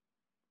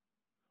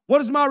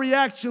 What is my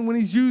reaction when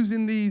he's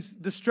using these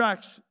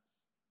distractions?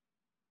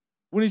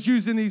 When he's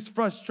using these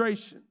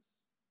frustrations?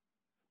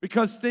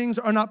 Because things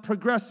are not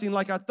progressing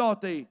like I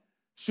thought they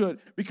should.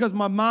 Because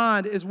my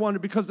mind is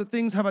wondering. Because the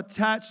things have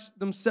attached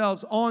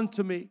themselves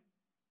onto me.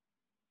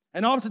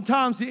 And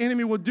oftentimes the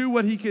enemy will do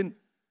what he can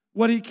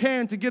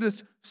to get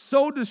us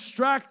so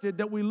distracted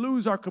that we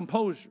lose our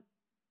composure.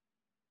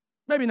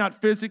 Maybe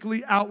not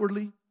physically,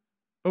 outwardly,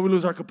 but we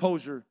lose our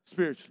composure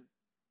spiritually.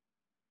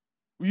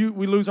 We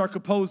lose our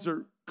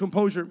composure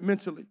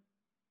mentally.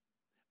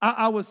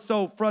 I was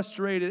so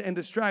frustrated and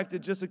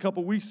distracted just a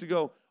couple weeks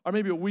ago, or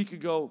maybe a week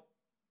ago.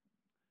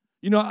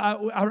 You know,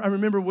 I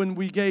remember when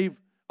I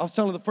was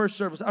telling the first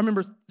service, I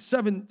remember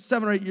seven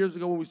or 8 years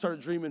ago when we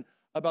started dreaming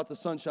about the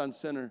Sunshine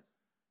Center.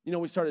 You know,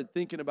 we started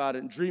thinking about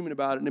it and dreaming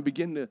about it, and it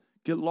began to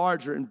get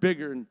larger and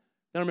bigger. And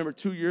then I remember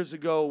 2 years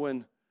ago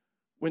when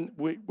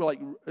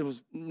it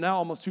was now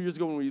almost 2 years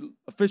ago when we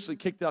officially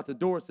kicked it out the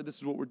door, said this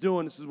is what we're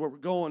doing, this is where we're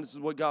going, this is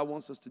what God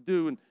wants us to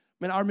do. And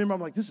man, I remember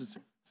I'm like, this is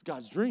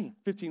God's dream,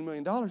 $15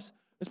 million.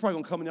 It's probably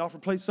going to come in the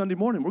offering plate Sunday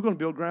morning. We're going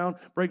to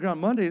break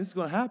ground Monday. This is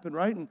going to happen,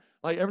 right? And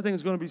like everything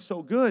is going to be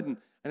so good. And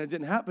it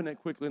didn't happen that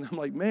quickly. And I'm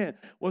like, man,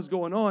 what's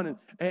going on?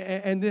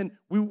 And then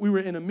we were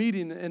in a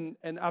meeting,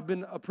 and I've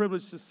been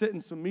privileged to sit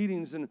in some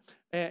meetings, and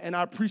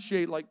I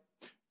appreciate like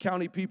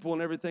county people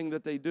and everything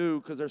that they do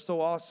because they're so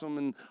awesome.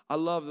 And I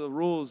love the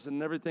rules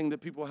and everything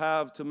that people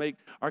have to make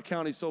our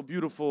county so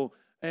beautiful.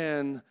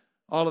 And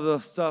all of the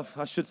stuff,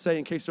 I should say,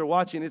 in case they're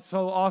watching. It's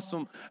so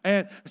awesome.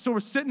 And so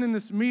we're sitting in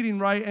this meeting,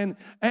 right?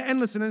 And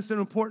listen, it's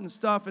important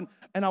stuff. And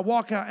I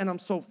walk out, and I'm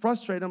so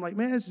frustrated. I'm like,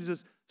 man, this is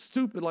just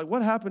stupid. Like,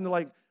 what happened to,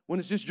 like, when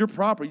it's just your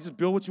property? You just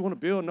build what you want to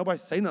build, and nobody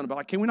say nothing about it.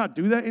 Like, can we not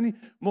do that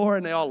anymore?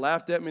 And they all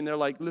laughed at me, and they're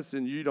like,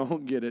 listen, you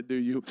don't get it, do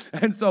you?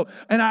 And so,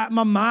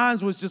 my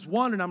mind was just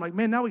wandering. I'm like,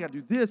 man, now we got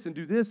to do this and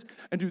do this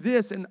and do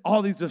this. And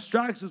all these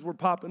distractions were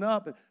popping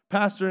up. And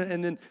Pastor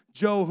and then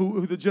Joe,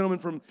 who the gentleman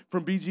from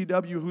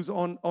BGW who's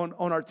on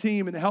our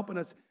team and helping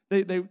us,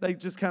 they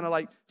just kind of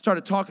like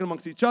started talking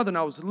amongst each other, and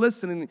I was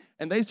listening,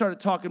 and they started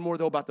talking more,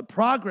 though, about the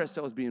progress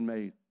that was being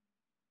made.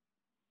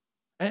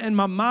 And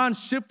my mind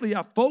shifted,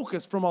 I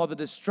focused from all the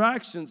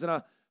distractions, and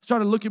I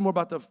started looking more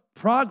about the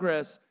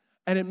progress,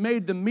 and it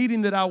made the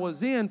meeting that I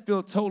was in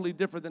feel totally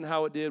different than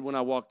how it did when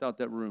I walked out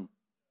that room.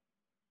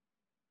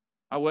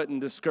 I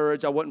wasn't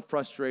discouraged. I wasn't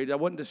frustrated. I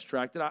wasn't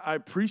distracted. I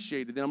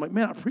appreciated it. I'm like,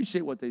 man, I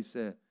appreciate what they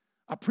said.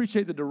 I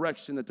appreciate the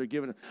direction that they're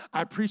giving.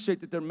 I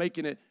appreciate that they're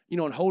making it,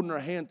 and holding our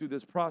hand through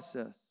this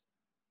process.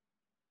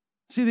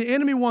 See, the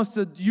enemy wants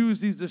to use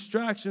these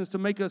distractions to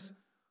make us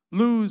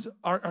lose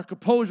our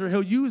composure.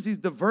 He'll use these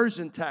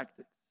diversion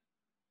tactics.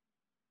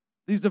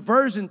 These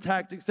diversion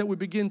tactics that we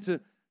begin to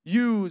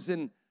use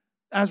and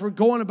as we're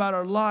going about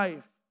our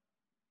life.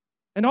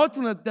 And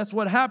ultimately, that's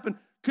what happened.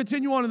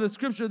 continue on in the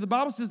scripture, the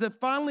Bible says that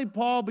finally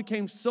Paul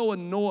became so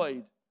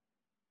annoyed.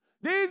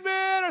 These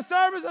men are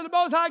servants of the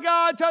Most High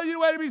God, telling you the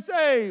way to be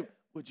saved.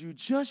 Would you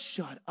just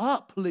shut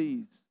up,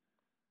 please?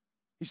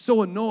 He's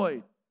so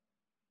annoyed.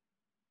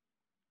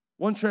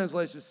 One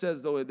translation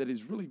says, though, that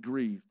he's really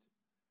grieved.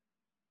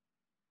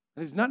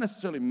 And he's not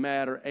necessarily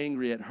mad or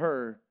angry at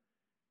her.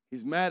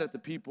 He's mad at the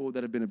people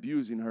that have been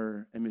abusing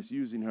her and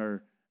misusing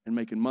her and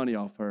making money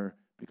off her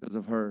because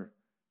of her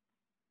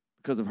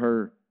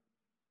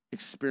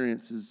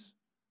experiences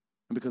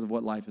and because of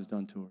what life has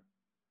done to her.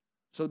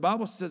 So the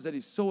Bible says that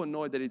he's so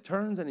annoyed that he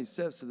turns and he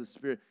says to the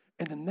Spirit,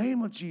 in the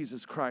name of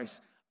Jesus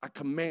Christ, I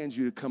command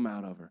you to come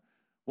out of her.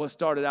 What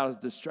started out as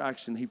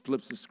distraction, he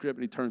flips the script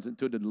and he turns it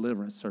into a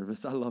deliverance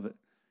service. I love it.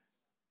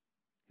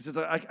 He says,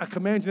 I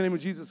command you in the name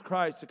of Jesus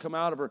Christ to come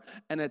out of her.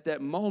 And at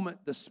that moment,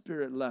 the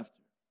Spirit left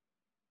her.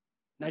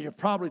 Now you're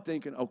probably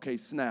thinking, okay,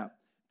 snap.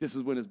 This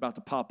is when it's about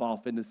to pop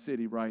off in the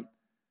city, right?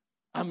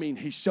 I mean,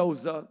 he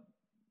shows up.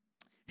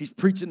 He's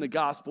preaching the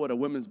gospel at a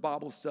women's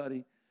Bible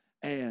study.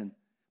 And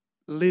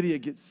Lydia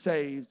gets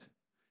saved.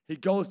 He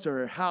goes to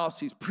her house.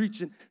 He's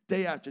preaching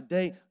day after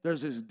day.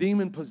 There's this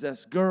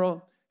demon-possessed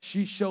girl.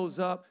 She shows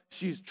up.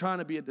 She's trying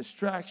to be a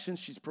distraction.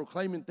 She's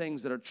proclaiming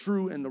things that are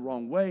true in the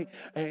wrong way.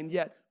 And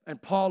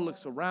Paul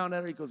looks around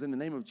at her. He goes, in the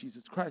name of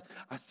Jesus Christ,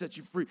 I set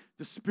you free.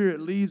 The Spirit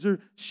leaves her.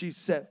 She's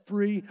set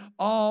free.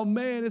 Oh,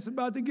 man, it's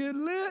about to get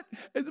lit.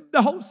 It's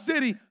the whole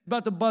city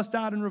about to bust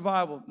out in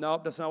revival.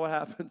 No, that's not what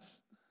happens.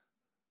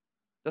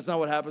 That's not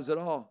what happens at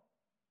all.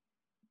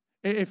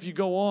 If you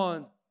go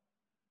on,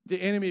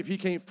 the enemy, if he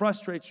can't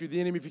frustrate you, the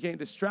enemy, if he can't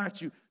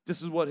distract you,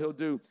 this is what he'll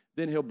do.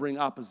 Then he'll bring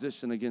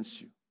opposition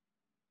against you.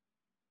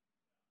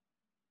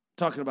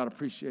 Talking about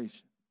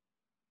appreciation.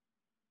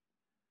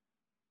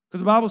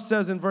 Because the Bible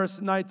says in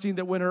verse 19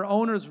 that when her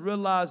owners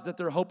realized that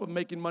their hope of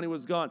making money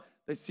was gone,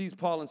 they seized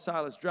Paul and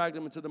Silas, dragged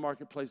them into the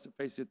marketplace to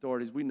face the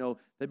authorities. We know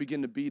they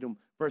begin to beat them.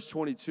 Verse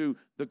 22,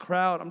 the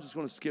crowd, I'm just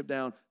going to skip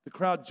down. The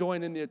crowd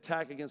joined in the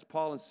attack against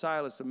Paul and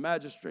Silas. The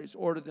magistrates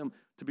ordered them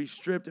to be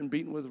stripped and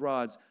beaten with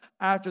rods.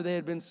 After they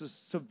had been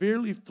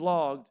severely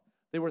flogged,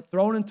 they were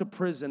thrown into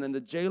prison, and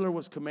the jailer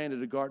was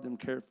commanded to guard them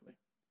carefully.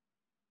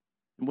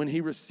 And when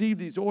he received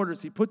these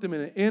orders, he put them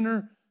in an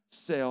inner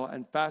cell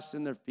and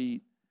fastened their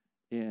feet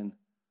in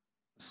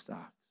the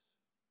stocks.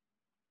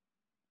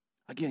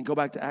 Again, go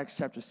back to Acts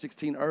chapter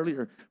 16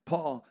 earlier.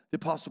 Paul, the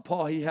Apostle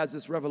Paul, he has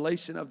this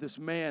revelation of this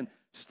man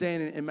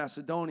standing in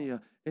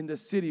Macedonia in the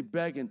city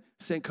begging,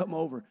 saying, come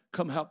over,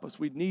 come help us,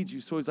 we need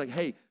you. So he's like,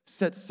 hey,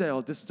 set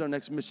sail. This is our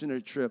next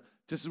missionary trip.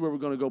 This is where we're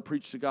going to go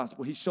preach the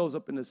gospel. He shows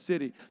up in the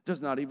city.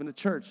 There's not even a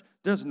church.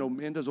 There's no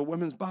men. There's a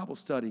women's Bible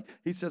study.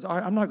 He says, all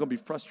right, I'm not going to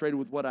be frustrated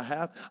with what I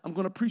have. I'm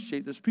going to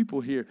appreciate there's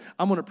people here.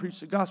 I'm going to preach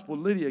the gospel.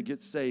 Lydia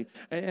gets saved.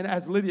 And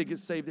as Lydia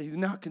gets saved, he's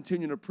now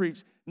continuing to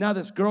preach. Now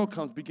this girl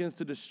comes, begins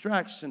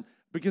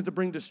to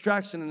bring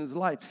distraction in his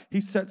life. He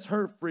sets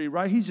her free,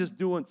 right? He's just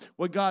doing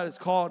what God has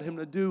called him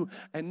to do.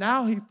 And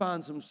now he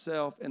finds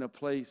himself in a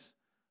place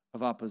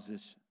of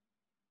opposition.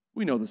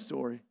 We know the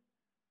story.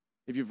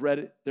 If you've read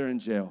it, they're in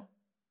jail.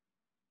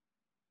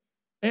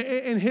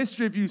 In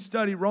history, if you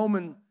study,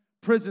 Roman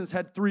prisons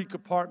had 3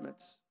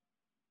 compartments.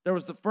 There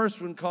was the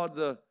first one called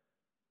the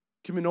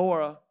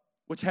Comunora,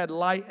 which had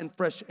light and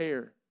fresh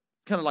air.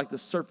 Kind of like the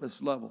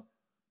surface level.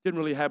 Didn't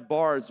really have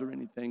bars or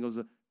anything. It was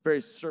a very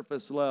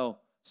surface level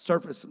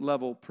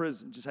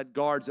prison. Just had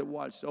guards that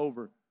watched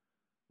over.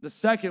 The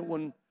second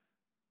one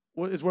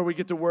is where we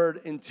get the word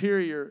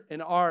interior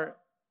in our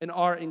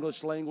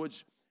English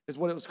language, is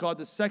what it was called.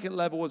 The second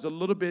level was a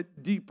little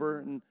bit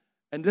deeper,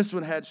 and this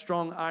one had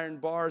strong iron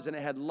bars and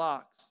it had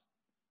locks.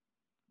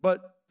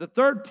 But the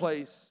third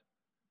place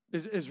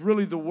is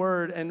really the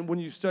word, and when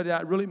you study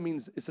that, it really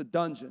means it's a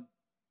dungeon.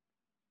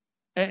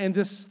 And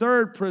this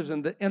third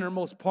prison, the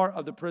innermost part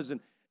of the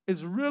prison,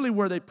 is really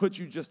where they put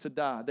you just to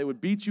die. They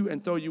would beat you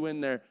and throw you in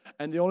there,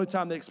 and the only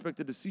time they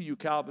expected to see you,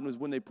 Calvin, was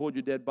when they pulled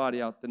your dead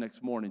body out the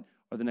next morning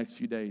or the next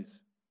few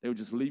days. They would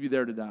just leave you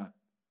there to die.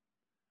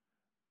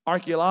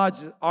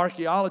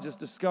 Archaeologists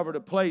discovered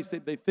a place.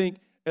 They think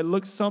it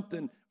looks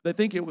something. They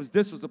think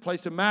this was the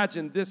place.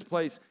 Imagine this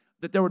place,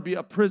 that there would be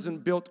a prison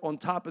built on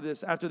top of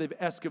this after they've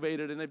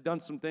excavated and they've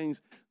done some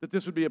things, that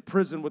this would be a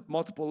prison with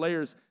multiple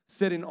layers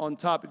sitting on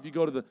top. If you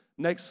go to the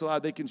next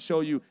slide, they can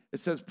show you,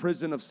 it says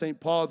prison of St.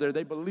 Paul there.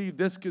 They believe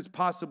this is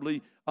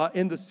possibly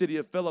in the city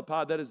of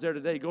Philippi that is there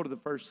today. Go to the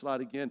first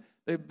slide again.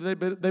 They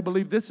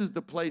believe this is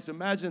the place.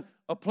 Imagine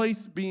a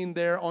place being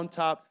there on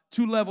top,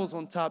 2 levels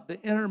on top, the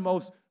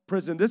innermost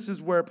prison. This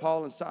is where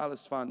Paul and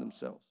Silas find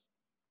themselves.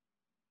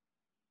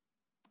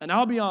 And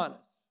I'll be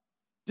honest,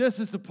 this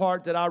is the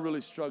part that I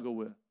really struggle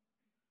with.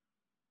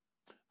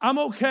 I'm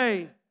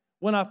okay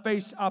when I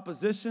face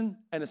opposition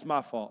and it's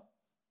my fault,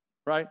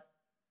 right?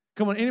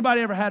 Come on,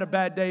 anybody ever had a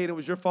bad day and it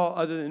was your fault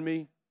other than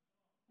me?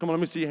 Come on, let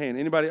me see your hand.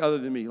 Anybody other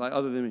than me, like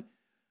other than me?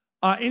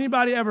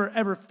 Anybody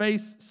ever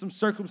face some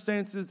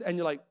circumstances and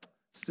you're like,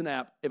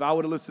 snap, if I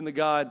would have listened to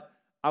God,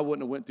 I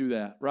wouldn't have went through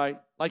that, right?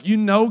 Like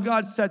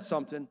God said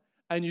something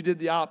and you did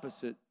the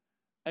opposite,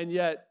 and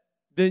yet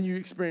then you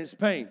experience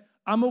pain.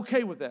 I'm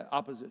okay with that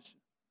opposition.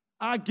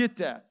 I get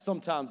that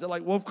sometimes. They're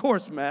like, well, of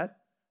course, Matt,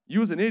 you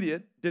was an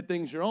idiot, did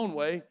things your own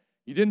way.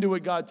 You didn't do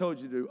what God told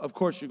you to do. Of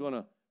course, you're going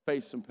to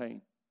face some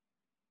pain.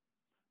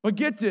 But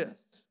get this.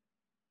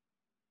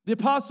 The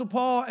Apostle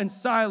Paul and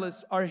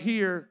Silas are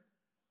here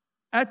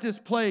at this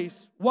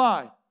place.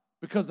 Why?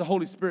 Because the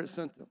Holy Spirit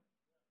sent them.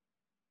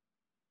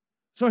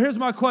 So here's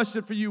my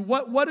question for you.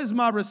 What is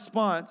my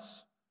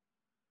response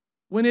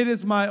when it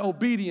is my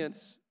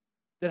obedience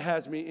that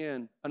has me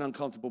in an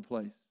uncomfortable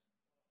place?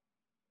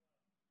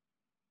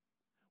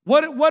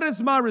 What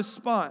is my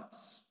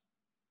response?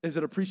 Is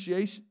it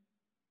appreciation?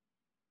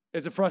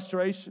 Is it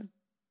frustration?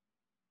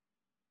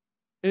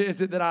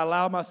 Is it that I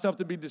allow myself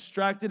to be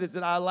distracted? Is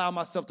it I allow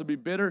myself to be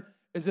bitter?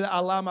 Is it I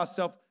allow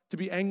myself to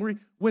be angry?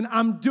 When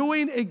I'm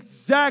doing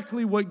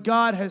exactly what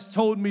God has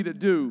told me to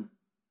do,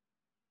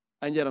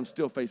 and yet I'm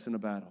still facing a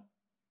battle.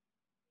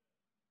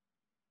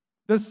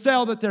 The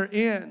cell that they're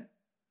in,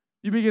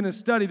 you begin to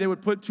study, they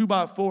would put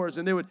 2x4s,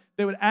 and they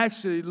would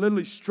actually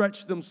literally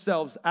stretch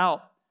themselves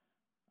out.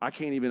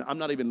 I'm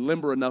not even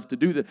limber enough to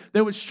do that.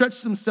 They would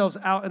stretch themselves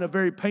out in a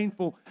very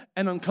painful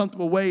and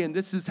uncomfortable way, and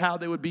this is how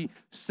they would be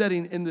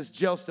sitting in this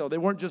jail cell. They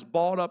weren't just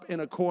balled up in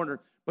a corner,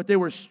 but they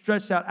were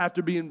stretched out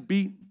after being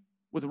beat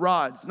with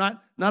rods,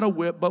 not a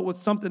whip, but with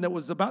something that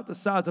was about the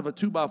size of a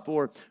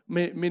 2x4.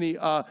 Many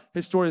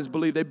historians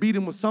believe they beat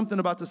him with something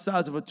about the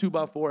size of a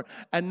 2x4,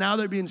 and now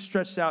they're being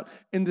stretched out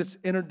in this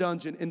inner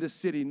dungeon in this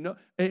city,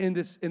 in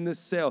this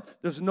cell.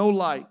 There's no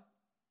light.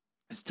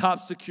 It's top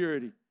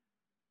security.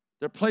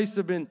 Their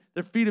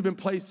feet have been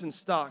placed in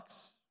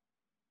stocks.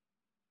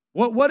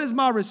 What is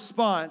my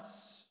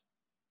response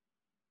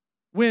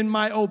when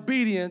my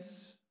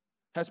obedience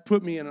has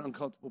put me in an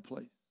uncomfortable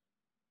place?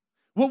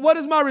 What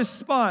is my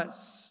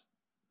response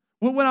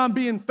when I'm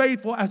being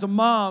faithful as a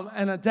mom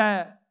and a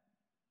dad?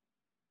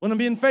 When I'm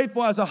being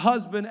faithful as a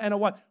husband and a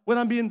wife? When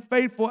I'm being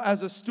faithful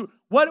as a student?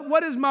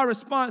 What is my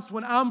response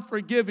when I'm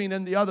forgiving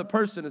and the other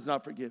person is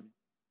not forgiving?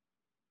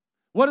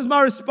 What is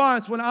my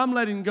response when I'm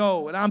letting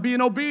go and I'm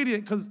being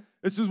obedient because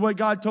this is what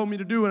God told me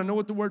to do, and I know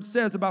what the word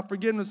says about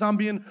forgiveness. I'm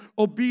being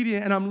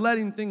obedient and I'm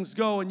letting things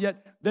go, and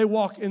yet they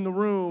walk in the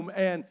room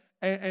and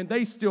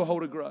they still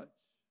hold a grudge.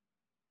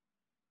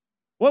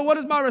 Well, what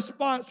is my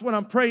response when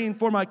I'm praying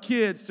for my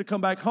kids to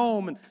come back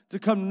home and to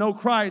come to know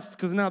Christ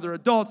because now they're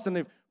adults and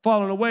they've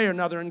fallen away, or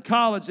now they're in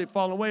college, they've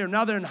fallen away, or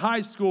now they're in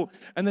high school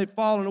and they've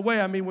fallen away?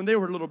 I mean, when they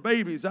were little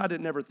babies, I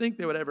didn't ever think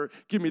they would ever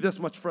give me this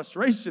much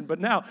frustration, but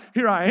now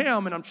here I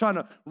am and I'm trying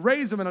to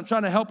raise them and I'm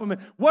trying to help them.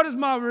 And what is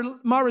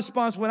my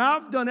response when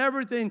I've done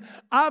everything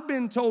I've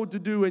been told to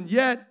do and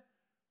yet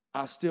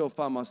I still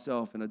find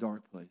myself in a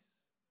dark place?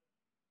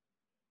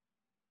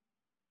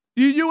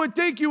 You would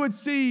think you would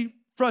see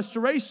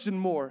frustration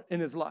more in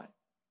his life.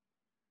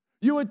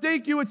 You would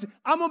think you would see,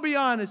 I'm going to be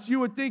honest, you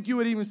would think you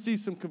would even see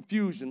some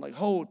confusion, like,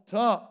 hold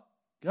up,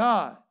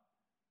 God.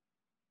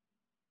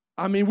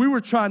 I mean, we were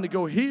trying to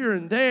go here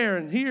and there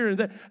and here and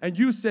there, and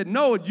you said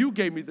no, and you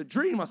gave me the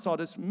dream. I saw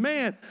this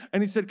man,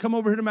 and he said, come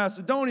over here to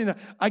Macedonia. And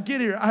I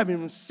get here, I haven't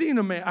even seen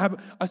a man.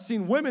 I've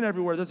seen women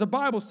everywhere. There's a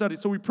Bible study,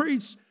 so we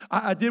preached.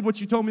 I did what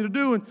you told me to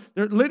do, and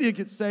Lydia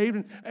gets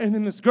saved, and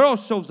then this girl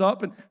shows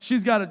up, and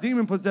she's got a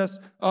demon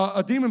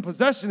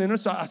possession in her,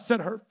 so I set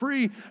her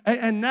free,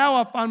 and now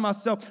I find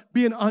myself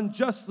being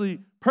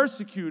unjustly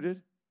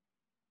persecuted.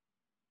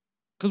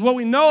 Because what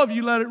we know, if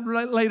you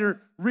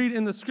later read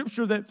in the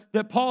scripture,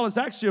 that Paul is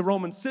actually a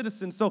Roman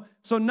citizen. So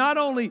not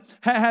only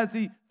has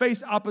he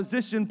faced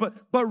opposition, but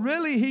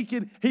really he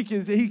could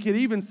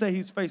even say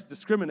he's faced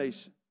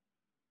discrimination.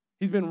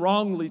 He's been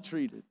wrongly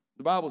treated.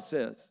 The Bible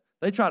says.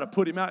 They try to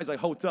put him out. He's like,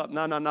 hold up,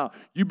 no.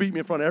 You beat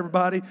me in front of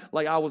everybody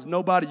like I was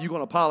nobody. You're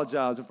going to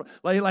apologize.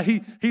 Like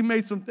he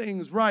made some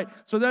things right.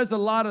 So there's a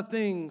lot of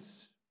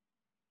things.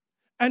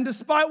 And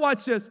despite,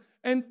 watch this,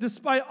 and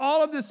despite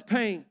all of this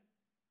pain,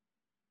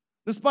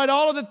 despite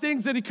all of the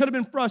things that he could have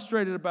been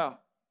frustrated about,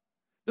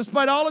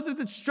 despite all of the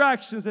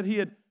distractions that he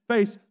had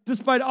faced,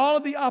 despite all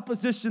of the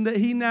opposition that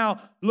he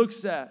now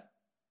looks at,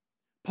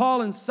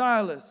 Paul and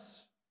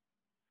Silas,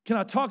 can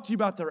I talk to you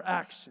about their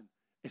action?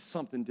 It's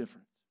something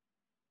different.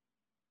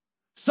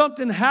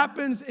 Something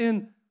happens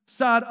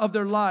inside of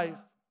their life.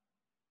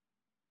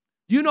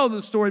 You know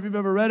the story if you've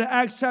ever read it.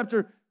 Acts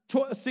chapter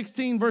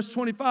 16, verse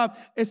 25,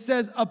 it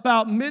says,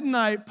 about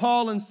midnight,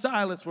 Paul and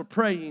Silas were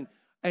praying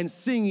and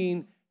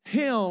singing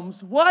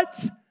hymns, what?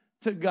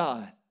 To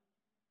God.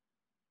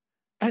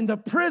 And the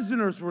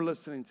prisoners were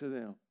listening to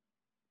them.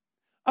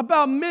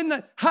 About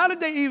midnight. How did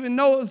they even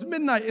know it was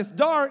midnight? It's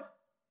dark.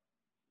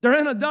 They're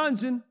in a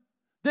dungeon.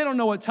 They don't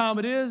know what time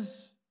it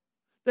is.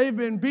 They've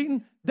been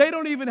beaten. They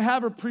don't even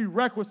have a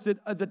prerequisite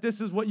that this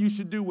is what you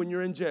should do when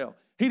you're in jail.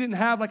 He didn't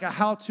have like a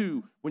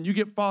how-to when you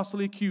get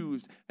falsely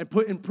accused and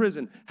put in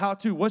prison.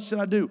 How-to, what should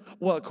I do?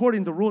 Well,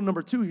 according to rule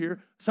number 2 here,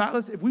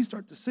 Silas, if we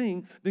start to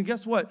sing, then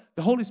guess what?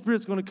 The Holy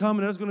Spirit's going to come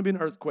and there's going to be an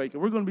earthquake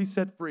and we're going to be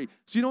set free.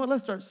 So you know what?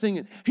 Let's start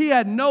singing. He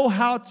had no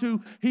how to.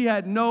 He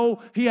had no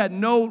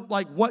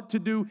like what to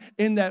do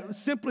in that.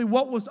 Simply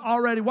what was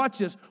already, watch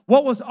this,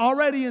 what was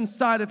already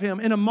inside of him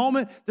in a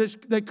moment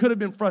that could have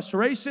been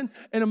frustration,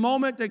 in a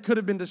moment that could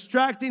have been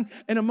distracting,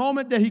 in a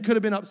moment that he could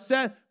have been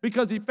upset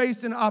because he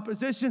faced an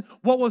opposition.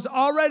 What was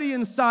already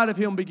inside of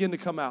him began to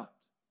come out.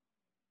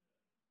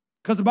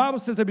 Because the Bible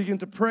says they begin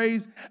to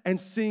praise and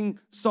sing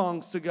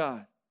songs to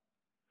God.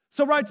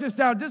 So write this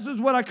down. This is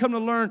what I come to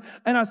learn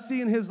and I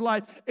see in his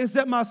life is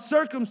that my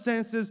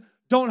circumstances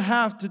don't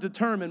have to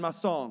determine my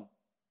song.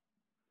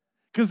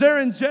 Because they're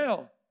in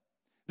jail.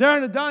 They're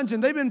in a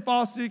dungeon. They've been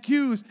falsely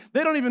accused.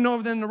 They don't even know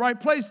if they're in the right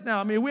place now.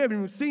 I mean, we haven't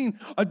even seen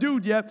a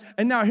dude yet.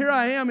 And now here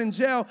I am in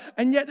jail.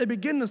 And yet they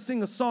begin to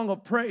sing a song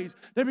of praise.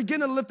 They begin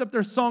to lift up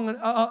their song,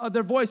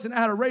 their voice in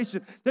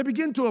adoration. They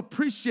begin to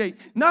appreciate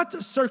not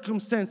the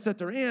circumstance that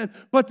they're in,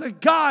 but the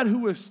God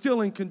who is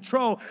still in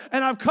control.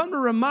 And I've come to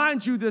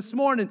remind you this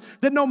morning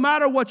that no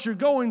matter what you're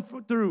going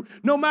through,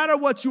 no matter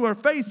what you are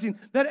facing,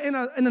 that in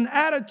an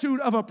attitude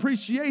of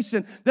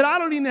appreciation, that I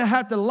don't even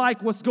have to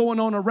like what's going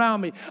on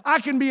around me. I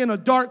can be in a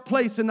dark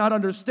place and not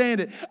understand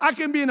it. I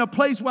can be in a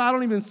place where I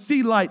don't even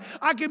see light.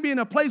 I can be in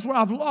a place where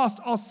I've lost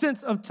all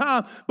sense of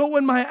time. But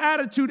when my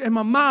attitude and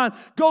my mind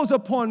goes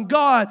upon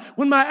God,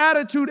 when my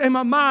attitude and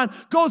my mind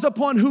goes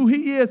upon who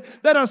He is,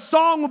 that a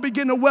song will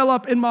begin to well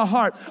up in my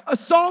heart. A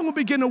song will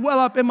begin to well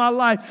up in my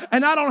life.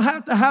 And I don't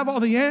have to have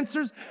all the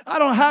answers. I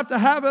don't have to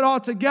have it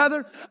all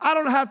together. I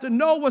don't have to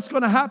know what's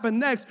going to happen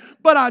next.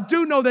 But I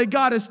do know that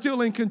God is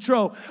still in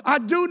control. I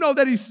do know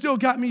that He's still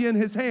got me in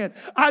His hand.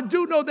 I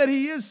do know that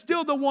He is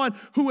still the one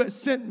who has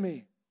sent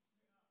me.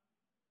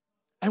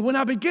 And when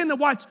I begin to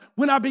watch,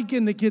 when I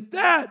begin to get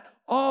that,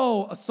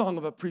 oh, a song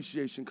of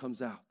appreciation comes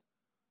out.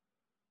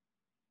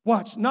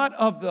 Watch, not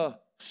of the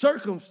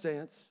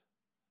circumstance,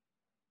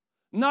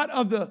 not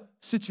of the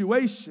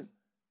situation,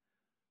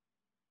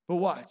 but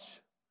watch,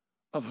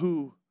 of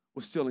who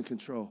was still in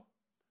control.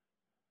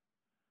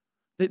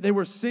 They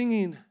were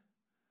singing,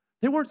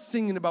 they weren't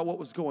singing about what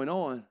was going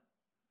on.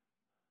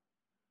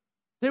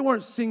 They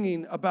weren't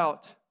singing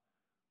about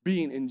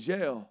being in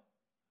jail.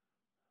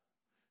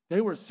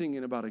 They were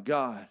singing about a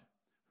God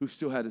who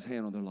still had His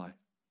hand on their life.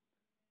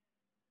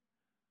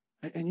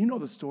 And you know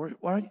the story,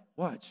 right?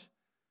 Watch.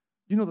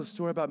 You know the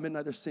story about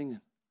midnight, they're singing.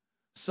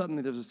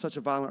 Suddenly there was such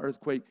a violent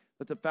earthquake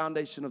that the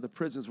foundation of the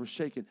prisons were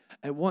shaken.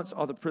 At once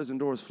all the prison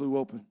doors flew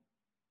open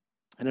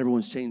and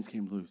everyone's chains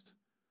came loose.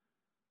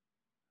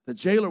 The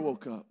jailer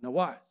woke up. Now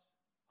watch.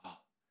 Oh,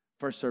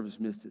 first service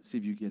missed it. See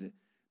if you get it.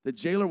 The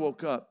jailer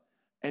woke up,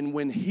 and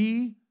when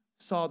he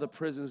saw the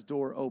prison's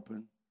door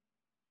open,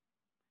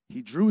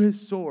 he drew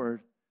his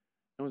sword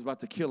and was about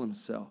to kill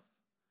himself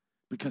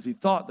because he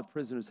thought the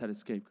prisoners had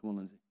escaped. Come on,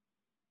 Lindsay.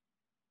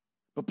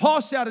 But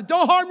Paul shouted,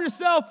 "Don't harm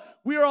yourself.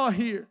 We are all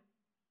here."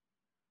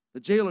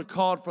 The jailer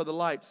called for the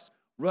lights,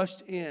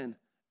 rushed in,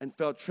 and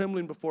fell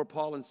trembling before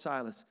Paul and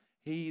Silas.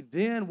 He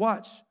then,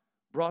 watch,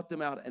 brought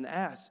them out and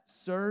asked,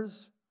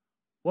 "Sirs,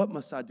 what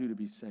must I do to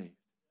be saved?"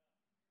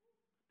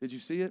 Did you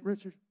see it,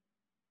 Richard?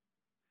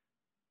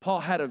 Paul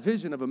had a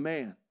vision of a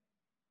man.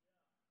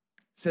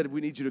 Said,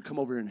 "We need you to come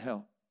over here and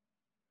help."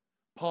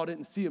 Paul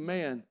didn't see a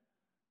man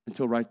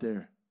until right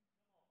there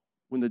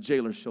when the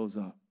jailer shows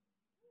up.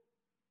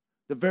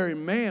 The very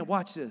man,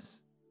 watch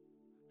this,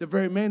 the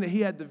very man that he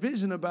had the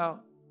vision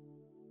about,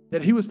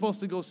 that he was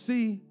supposed to go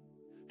see,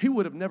 he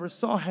would have never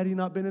saw had he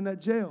not been in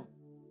that jail.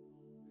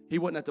 He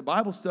wasn't at the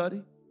Bible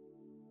study.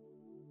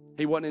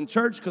 He wasn't in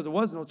church because there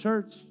was no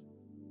church.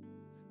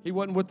 He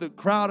wasn't with the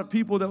crowd of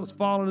people that was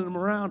following him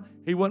around.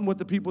 He wasn't with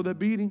the people that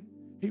beat him.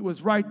 He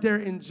was right there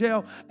in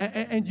jail.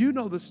 And you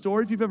know the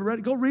story. If you've ever read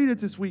it, go read it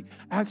this week.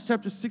 Acts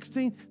chapter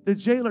 16, the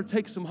jailer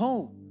takes him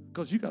home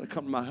because you got to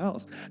come to my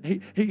house.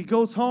 He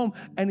goes home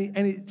and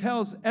he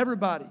tells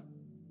everybody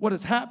what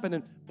has happened.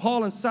 And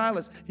Paul and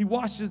Silas, he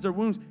washes their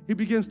wounds. He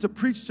begins to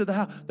preach to the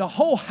house. The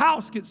whole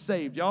house gets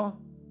saved, y'all.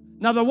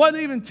 Now, there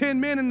wasn't even 10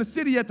 men in the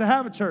city yet to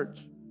have a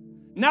church.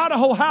 Now the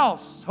whole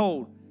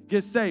household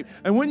gets saved.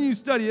 And when you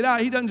study it out,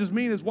 he doesn't just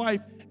mean his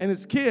wife and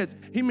his kids.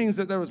 He means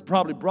that there was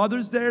probably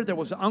brothers there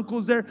was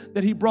uncles there,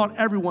 that he brought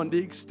everyone. The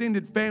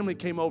extended family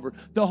came over.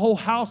 The whole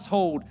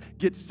household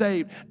gets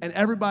saved, and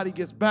everybody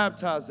gets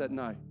baptized that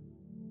night.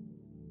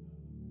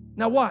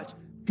 Now watch.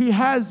 He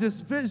has this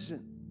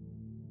vision.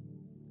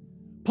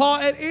 Paul,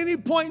 at any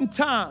point in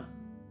time,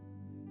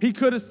 he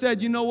could have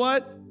said, "You know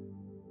what?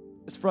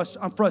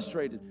 I'm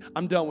frustrated.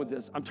 I'm done with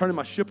this. I'm turning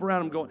my ship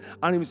around. I'm going.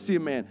 I don't even see a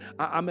man.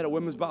 I'm at a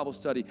women's Bible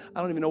study.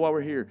 I don't even know why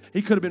we're here."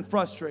 He could have been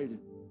frustrated.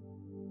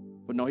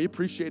 But no, he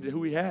appreciated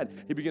who he had.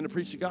 He began to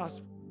preach the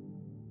gospel.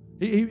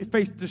 He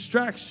faced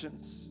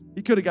distractions.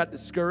 He could have got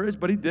discouraged,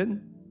 but he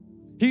didn't.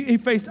 He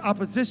faced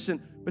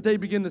opposition, but they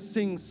began to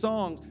sing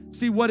songs.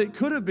 See, what it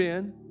could have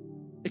been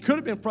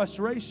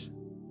frustration.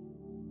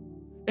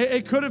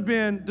 It could have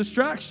been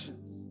distraction,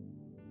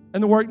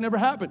 and the work never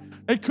happened.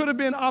 It could have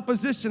been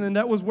opposition, and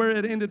that was where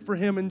it ended for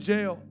him in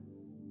jail.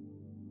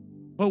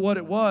 But what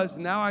it was,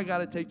 now I got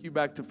to take you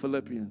back to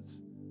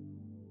Philippians.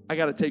 I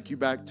got to take you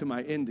back to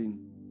my ending,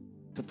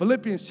 to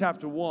Philippians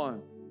chapter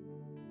 1.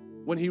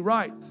 When he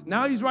writes,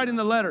 now he's writing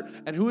the letter.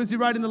 And who is he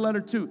writing the letter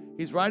to?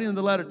 He's writing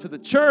the letter to the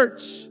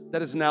church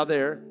that is now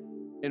there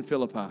in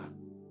Philippi.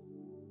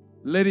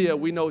 Lydia,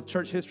 we know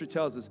church history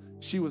tells us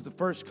she was the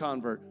first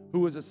convert. Who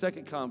was the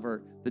second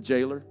convert? The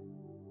jailer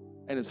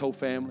and his whole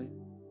family.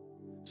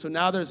 So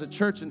now there's a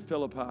church in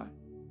Philippi.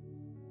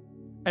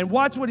 And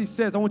watch what he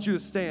says. I want you to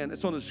stand.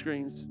 It's on the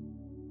screens.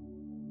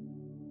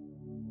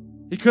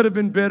 He could have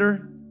been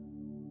bitter.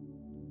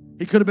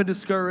 He could have been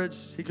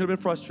discouraged. He could have been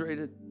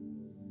frustrated.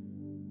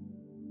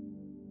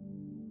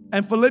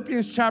 And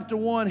Philippians chapter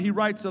 1, he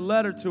writes a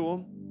letter to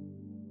them.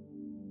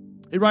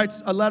 He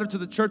writes a letter to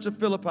the church of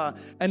Philippi.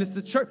 And it's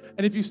the church,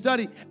 and if you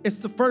study, it's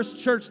the first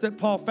church that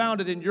Paul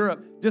founded in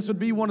Europe. This would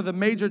be one of the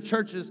major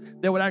churches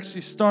that would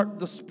actually start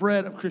the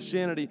spread of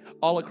Christianity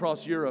all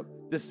across Europe.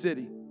 This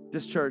city,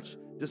 this church,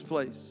 this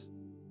place.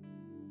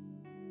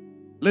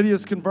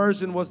 Lydia's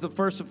conversion was the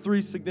first of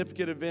 3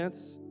 significant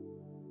events.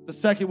 The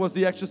second was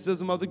the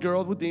exorcism of the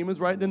girl with demons,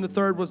 right? Then the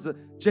third was the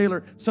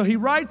jailer. So he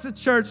writes a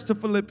church to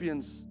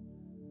Philippians.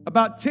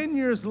 About 10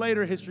 years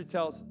later, history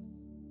tells us.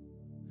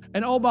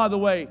 And oh, by the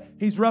way,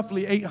 he's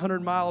roughly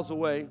 800 miles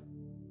away.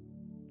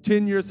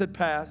 10 years had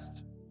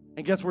passed.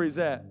 And guess where he's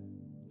at?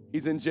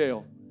 He's in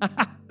jail,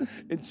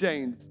 in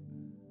chains.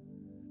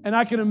 And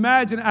I can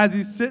imagine as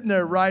he's sitting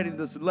there writing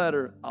this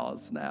letter, oh,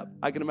 snap.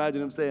 I can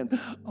imagine him saying,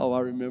 oh, I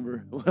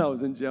remember when I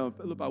was in jail in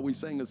Philippi, we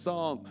sang a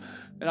song.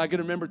 And I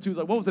can remember, too,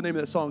 like, what was the name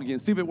of that song again?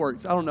 See if it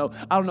works. I don't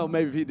know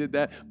maybe if he did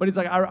that. But he's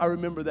like, I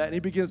remember that. And he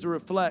begins to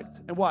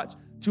reflect. And watch.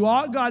 To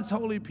all God's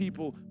holy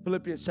people,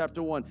 Philippians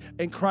chapter 1,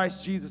 in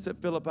Christ Jesus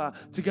at Philippi,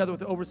 together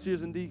with the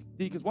overseers and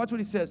deacons. Watch what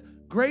he says.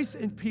 Grace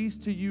and peace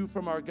to you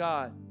from our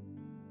God,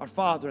 our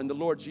Father, and the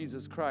Lord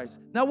Jesus Christ.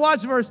 Now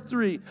watch verse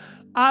 3.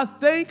 I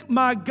thank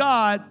my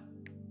God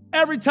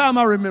every time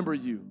I remember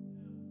you.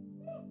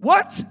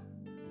 What?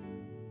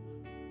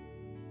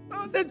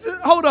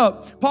 Hold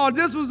up. Paul,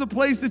 this was the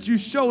place that you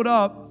showed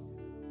up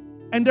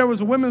and there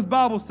was a women's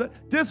Bible study.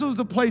 This was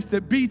the place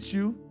that beat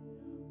you.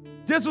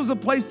 This was a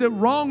place that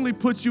wrongly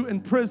put you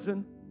in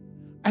prison.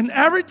 And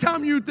every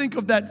time you think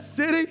of that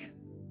city,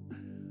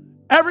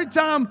 every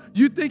time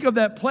you think of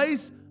that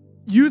place,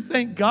 you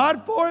thank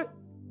God for it.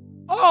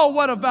 Oh,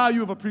 what a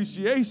value of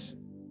appreciation.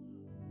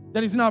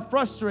 That he's not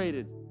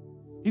frustrated.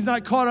 He's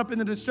not caught up in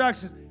the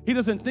distractions. He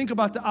doesn't think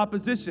about the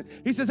opposition.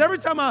 He says, every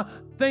time I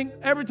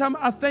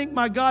thank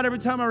my God, every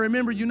time I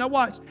remember you. Now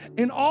watch,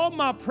 in all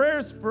my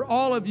prayers for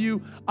all of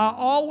you, I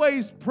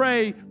always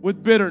pray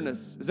with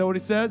bitterness. Is that what he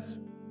says?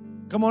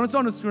 Come on, it's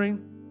on the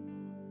screen.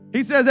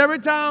 He says, every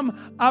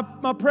time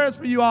my prayers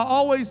for you, I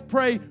always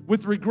pray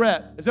with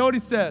regret. Is that what he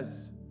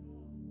says?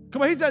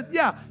 Come on, he says,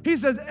 yeah. He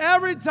says,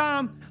 every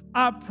time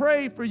I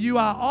pray for you,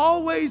 I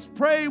always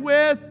pray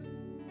with,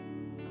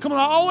 come on,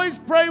 I always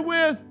pray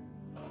with,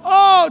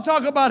 oh,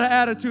 talk about an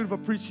attitude of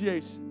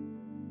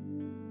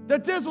appreciation.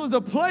 That this was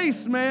a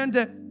place, man,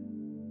 that,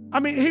 I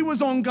mean, he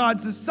was on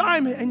God's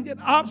assignment, and yet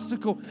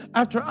obstacle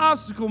after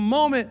obstacle,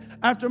 moment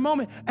after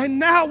moment. And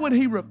now when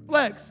he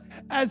reflects,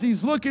 as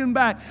he's looking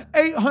back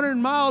 800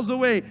 miles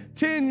away,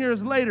 10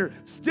 years later,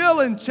 still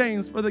in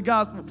chains for the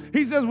gospel,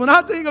 he says, when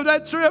I think of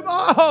that trip,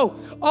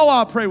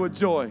 I pray with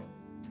joy.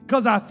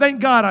 Because I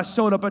thank God I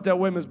showed up at that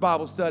women's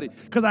Bible study.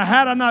 Because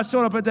had I not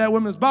showed up at that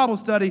women's Bible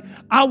study,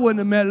 I wouldn't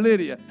have met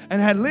Lydia. And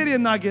had Lydia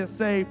not get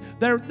saved,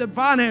 the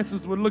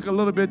finances would look a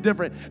little bit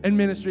different in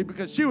ministry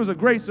because she was a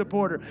great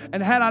supporter.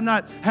 And had I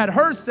not had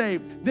her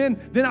saved, then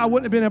I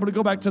wouldn't have been able to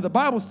go back to the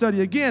Bible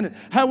study again. And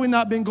had we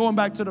not been going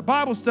back to the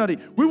Bible study,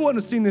 we wouldn't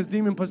have seen this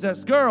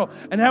demon-possessed girl.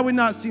 And had we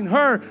not seen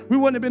her, we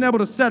wouldn't have been able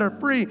to set her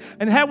free.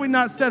 And had we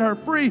not set her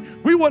free,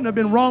 we wouldn't have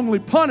been wrongly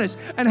punished.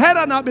 And had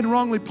I not been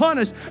wrongly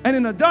punished and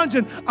in a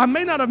dungeon, I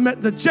may not have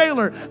met the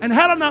jailer. And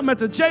had I not met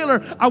the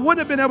jailer, I wouldn't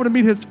have been able to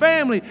meet his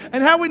family.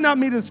 And had we not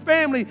meet his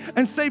family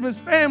and save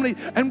his family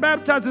and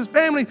baptize his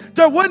family,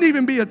 there wouldn't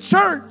even be a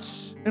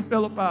church in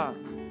Philippi.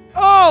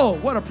 Oh,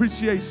 what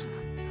appreciation.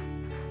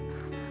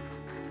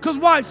 Because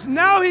watch,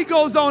 now he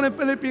goes on in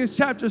Philippians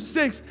chapter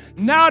 6.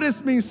 Now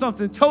this means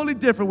something totally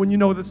different when you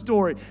know the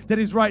story that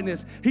he's writing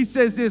this. He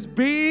says this,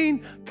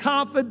 being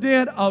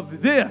confident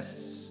of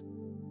this,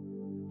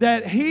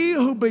 that he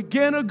who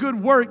began a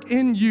good work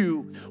in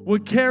you will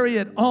carry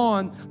it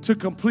on to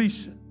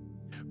completion.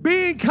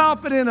 Being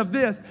confident of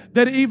this,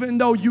 that even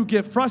though you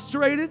get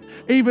frustrated,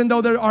 even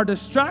though there are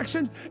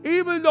distractions,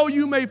 even though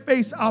you may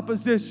face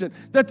opposition,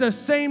 that the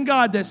same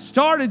God that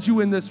started you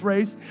in this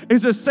race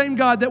is the same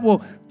God that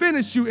will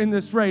finish you in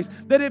this race.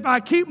 That if I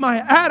keep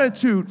my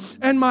attitude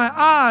and my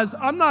eyes,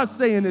 I'm not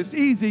saying it's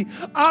easy.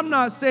 I'm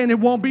not saying it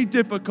won't be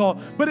difficult.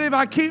 But if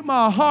I keep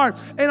my heart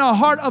in a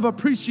heart of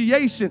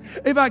appreciation,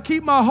 if I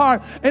keep my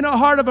heart in a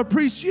heart of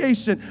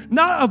appreciation,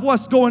 not of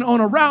what's going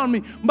on around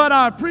me, but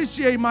I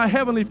appreciate my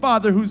Heavenly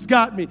Father who's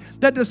got me.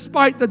 That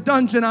despite the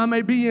dungeon I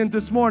may be in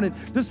this morning,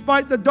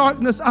 despite the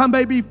darkness I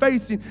may be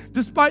facing,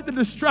 despite the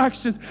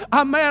distractions,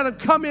 I may have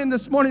come in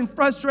this morning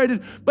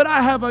frustrated, but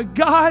I have a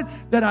God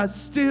that is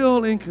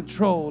still in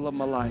control of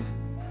my life.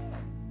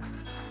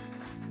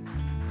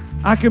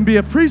 I can be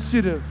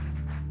appreciative.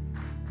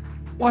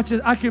 Watch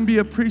it. I can be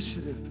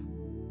appreciative.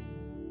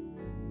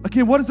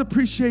 Again, what is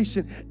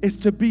appreciation? It's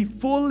to be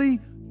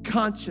fully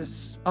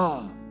conscious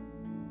of,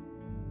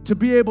 to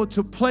be able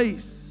to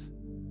place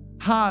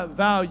high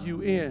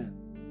value in.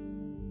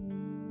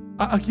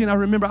 I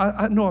remember,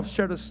 I know I've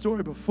shared a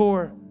story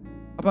before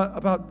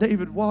about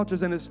David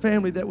Walters and his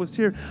family that was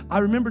here. I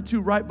remember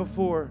too, right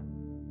before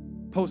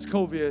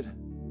post-COVID,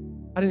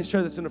 I didn't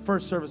share this in the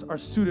first service, our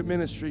student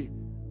ministry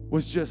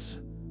was just,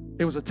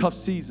 it was a tough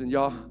season,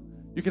 y'all.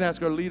 You can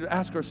ask our leader,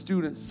 ask our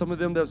students. Some of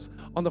them that's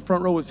on the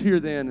front row was here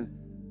then. And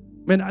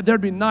man,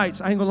 there'd be nights,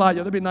 I ain't gonna lie,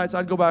 y'all, there'd be nights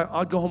I'd go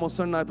home on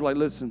Sunday night and be like,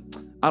 listen,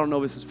 I don't know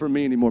if this is for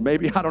me anymore.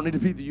 Maybe I don't need to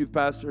be the youth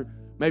pastor.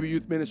 Maybe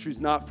youth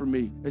ministry's not for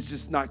me. It's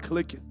just not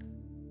clicking.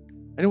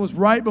 And it was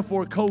right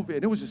before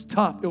COVID. It was just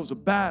tough. It was a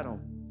battle.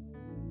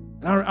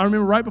 And I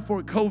remember right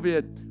before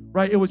COVID,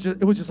 right, it was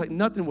just like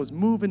nothing was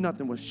moving,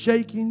 nothing was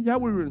shaking. Yeah,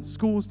 we were in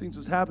schools, things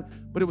was happening,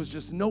 but it was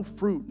just no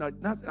fruit.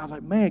 Nothing. I was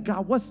like, man,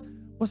 God, what's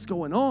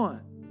going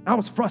on? And I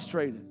was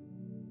frustrated.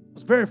 I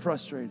was very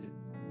frustrated.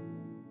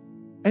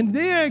 And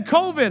then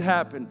COVID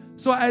happened.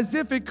 So as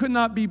if it could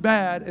not be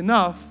bad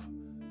enough,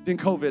 then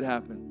COVID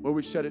happened, where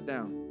we shut it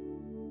down.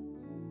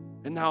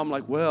 And now I'm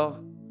like,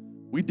 well,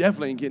 we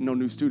definitely ain't getting no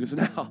new students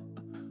now,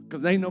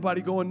 because ain't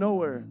nobody going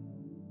nowhere.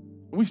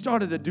 And we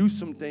started to do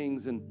some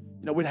things, and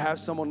we'd have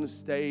some on the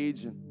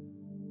stage, and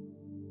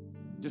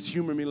just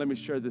humor me, let me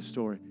share this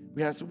story.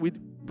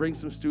 We'd bring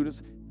some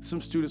students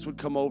would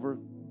come over,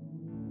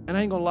 and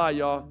I ain't gonna lie,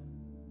 y'all,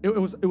 it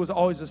was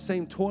always the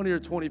same 20 or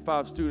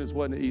 25 students,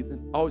 wasn't it,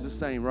 Ethan? Always the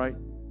same, right?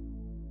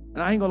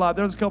 And I ain't gonna lie,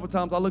 there was a couple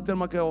times I looked at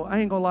them, I go, I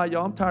ain't gonna lie,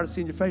 y'all, I'm tired of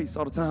seeing your face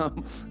all the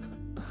time.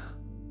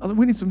 I was like,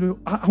 we need some new,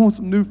 I want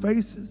some new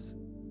faces.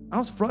 I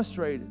was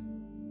frustrated.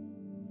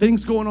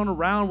 Things going on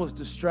around was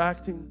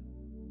distracting,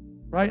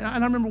 right?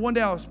 And I remember one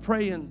day I was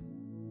praying,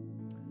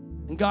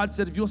 and God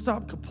said, if you'll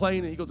stop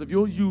complaining, he goes, if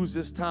you'll use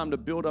this time to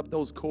build up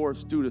those core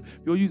students, if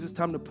you'll use this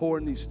time to pour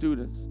in these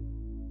students,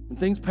 when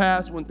things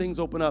pass, when things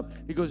open up,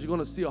 he goes, you're going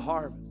to see a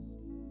harvest.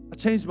 I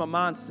changed my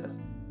mindset.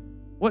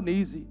 Wasn't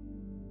easy.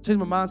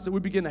 Changed my mindset. We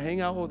began to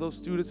hang out with those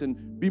students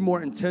and be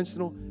more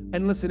intentional.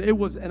 And listen, it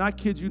was, and I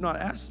kid you not,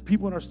 ask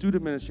people in our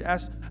student ministry,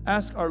 ask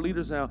our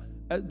leaders now.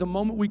 At the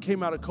moment we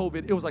came out of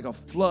COVID, it was like a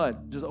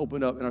flood just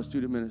opened up in our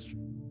student ministry.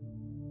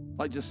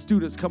 Like just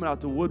students coming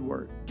out to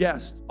woodwork,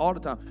 guests all the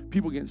time,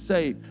 people getting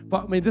saved.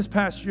 I mean, this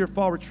past year,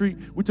 fall retreat,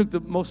 we took the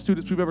most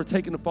students we've ever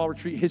taken to fall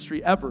retreat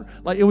history ever.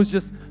 Like it was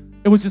just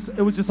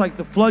like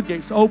the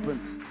floodgates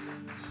open.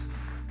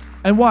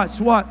 And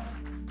watch what?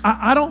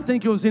 I don't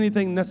think it was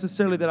anything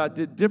necessarily that I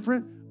did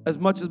different. As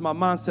much as my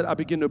mindset, I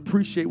began to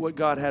appreciate what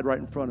God had right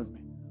in front of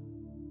me.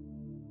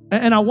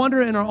 And I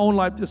wonder in our own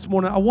life this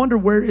morning, I wonder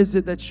where is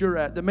it that you're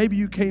at? That maybe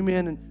you came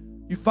in and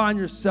you find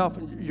yourself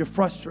and you're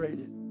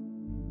frustrated.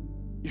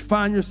 You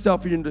find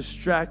yourself and you're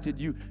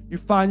distracted. You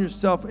find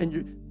yourself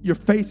and you're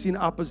facing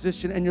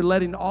opposition, and you're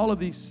letting all of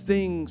these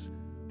things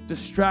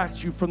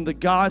distract you from the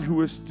God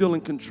who is still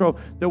in control.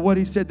 That what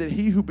he said, that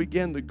he who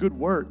began the good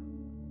work,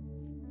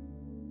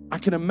 I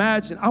can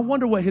imagine. I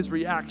wonder what his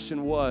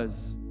reaction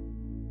was.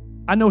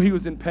 I know he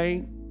was in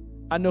pain.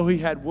 I know he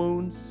had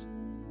wounds.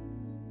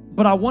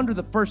 But I wonder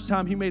the first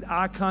time he made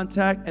eye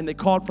contact and they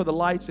called for the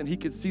lights and he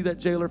could see that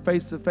jailer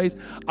face to face,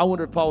 I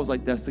wonder if Paul was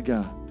like, that's the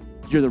guy.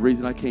 You're the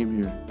reason I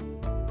came here.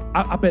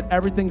 I bet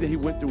everything that he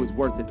went through was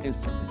worth it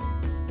instantly.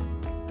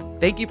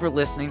 Thank you for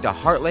listening to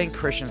Heartland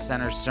Christian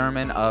Center's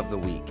Sermon of the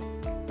Week.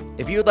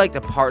 If you would like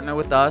to partner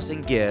with us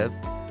and give,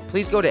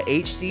 please go to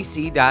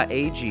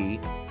hcc.ag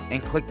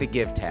and click the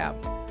Give tab.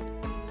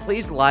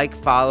 Please like,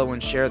 follow,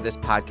 and share this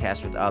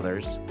podcast with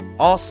others.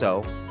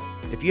 Also,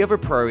 if you have a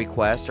prayer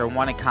request or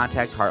want to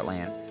contact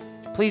Heartland,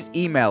 please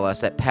email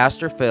us at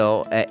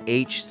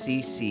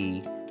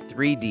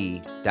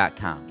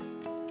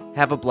pastorphil@hcc3d.com.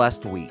 Have a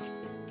blessed week.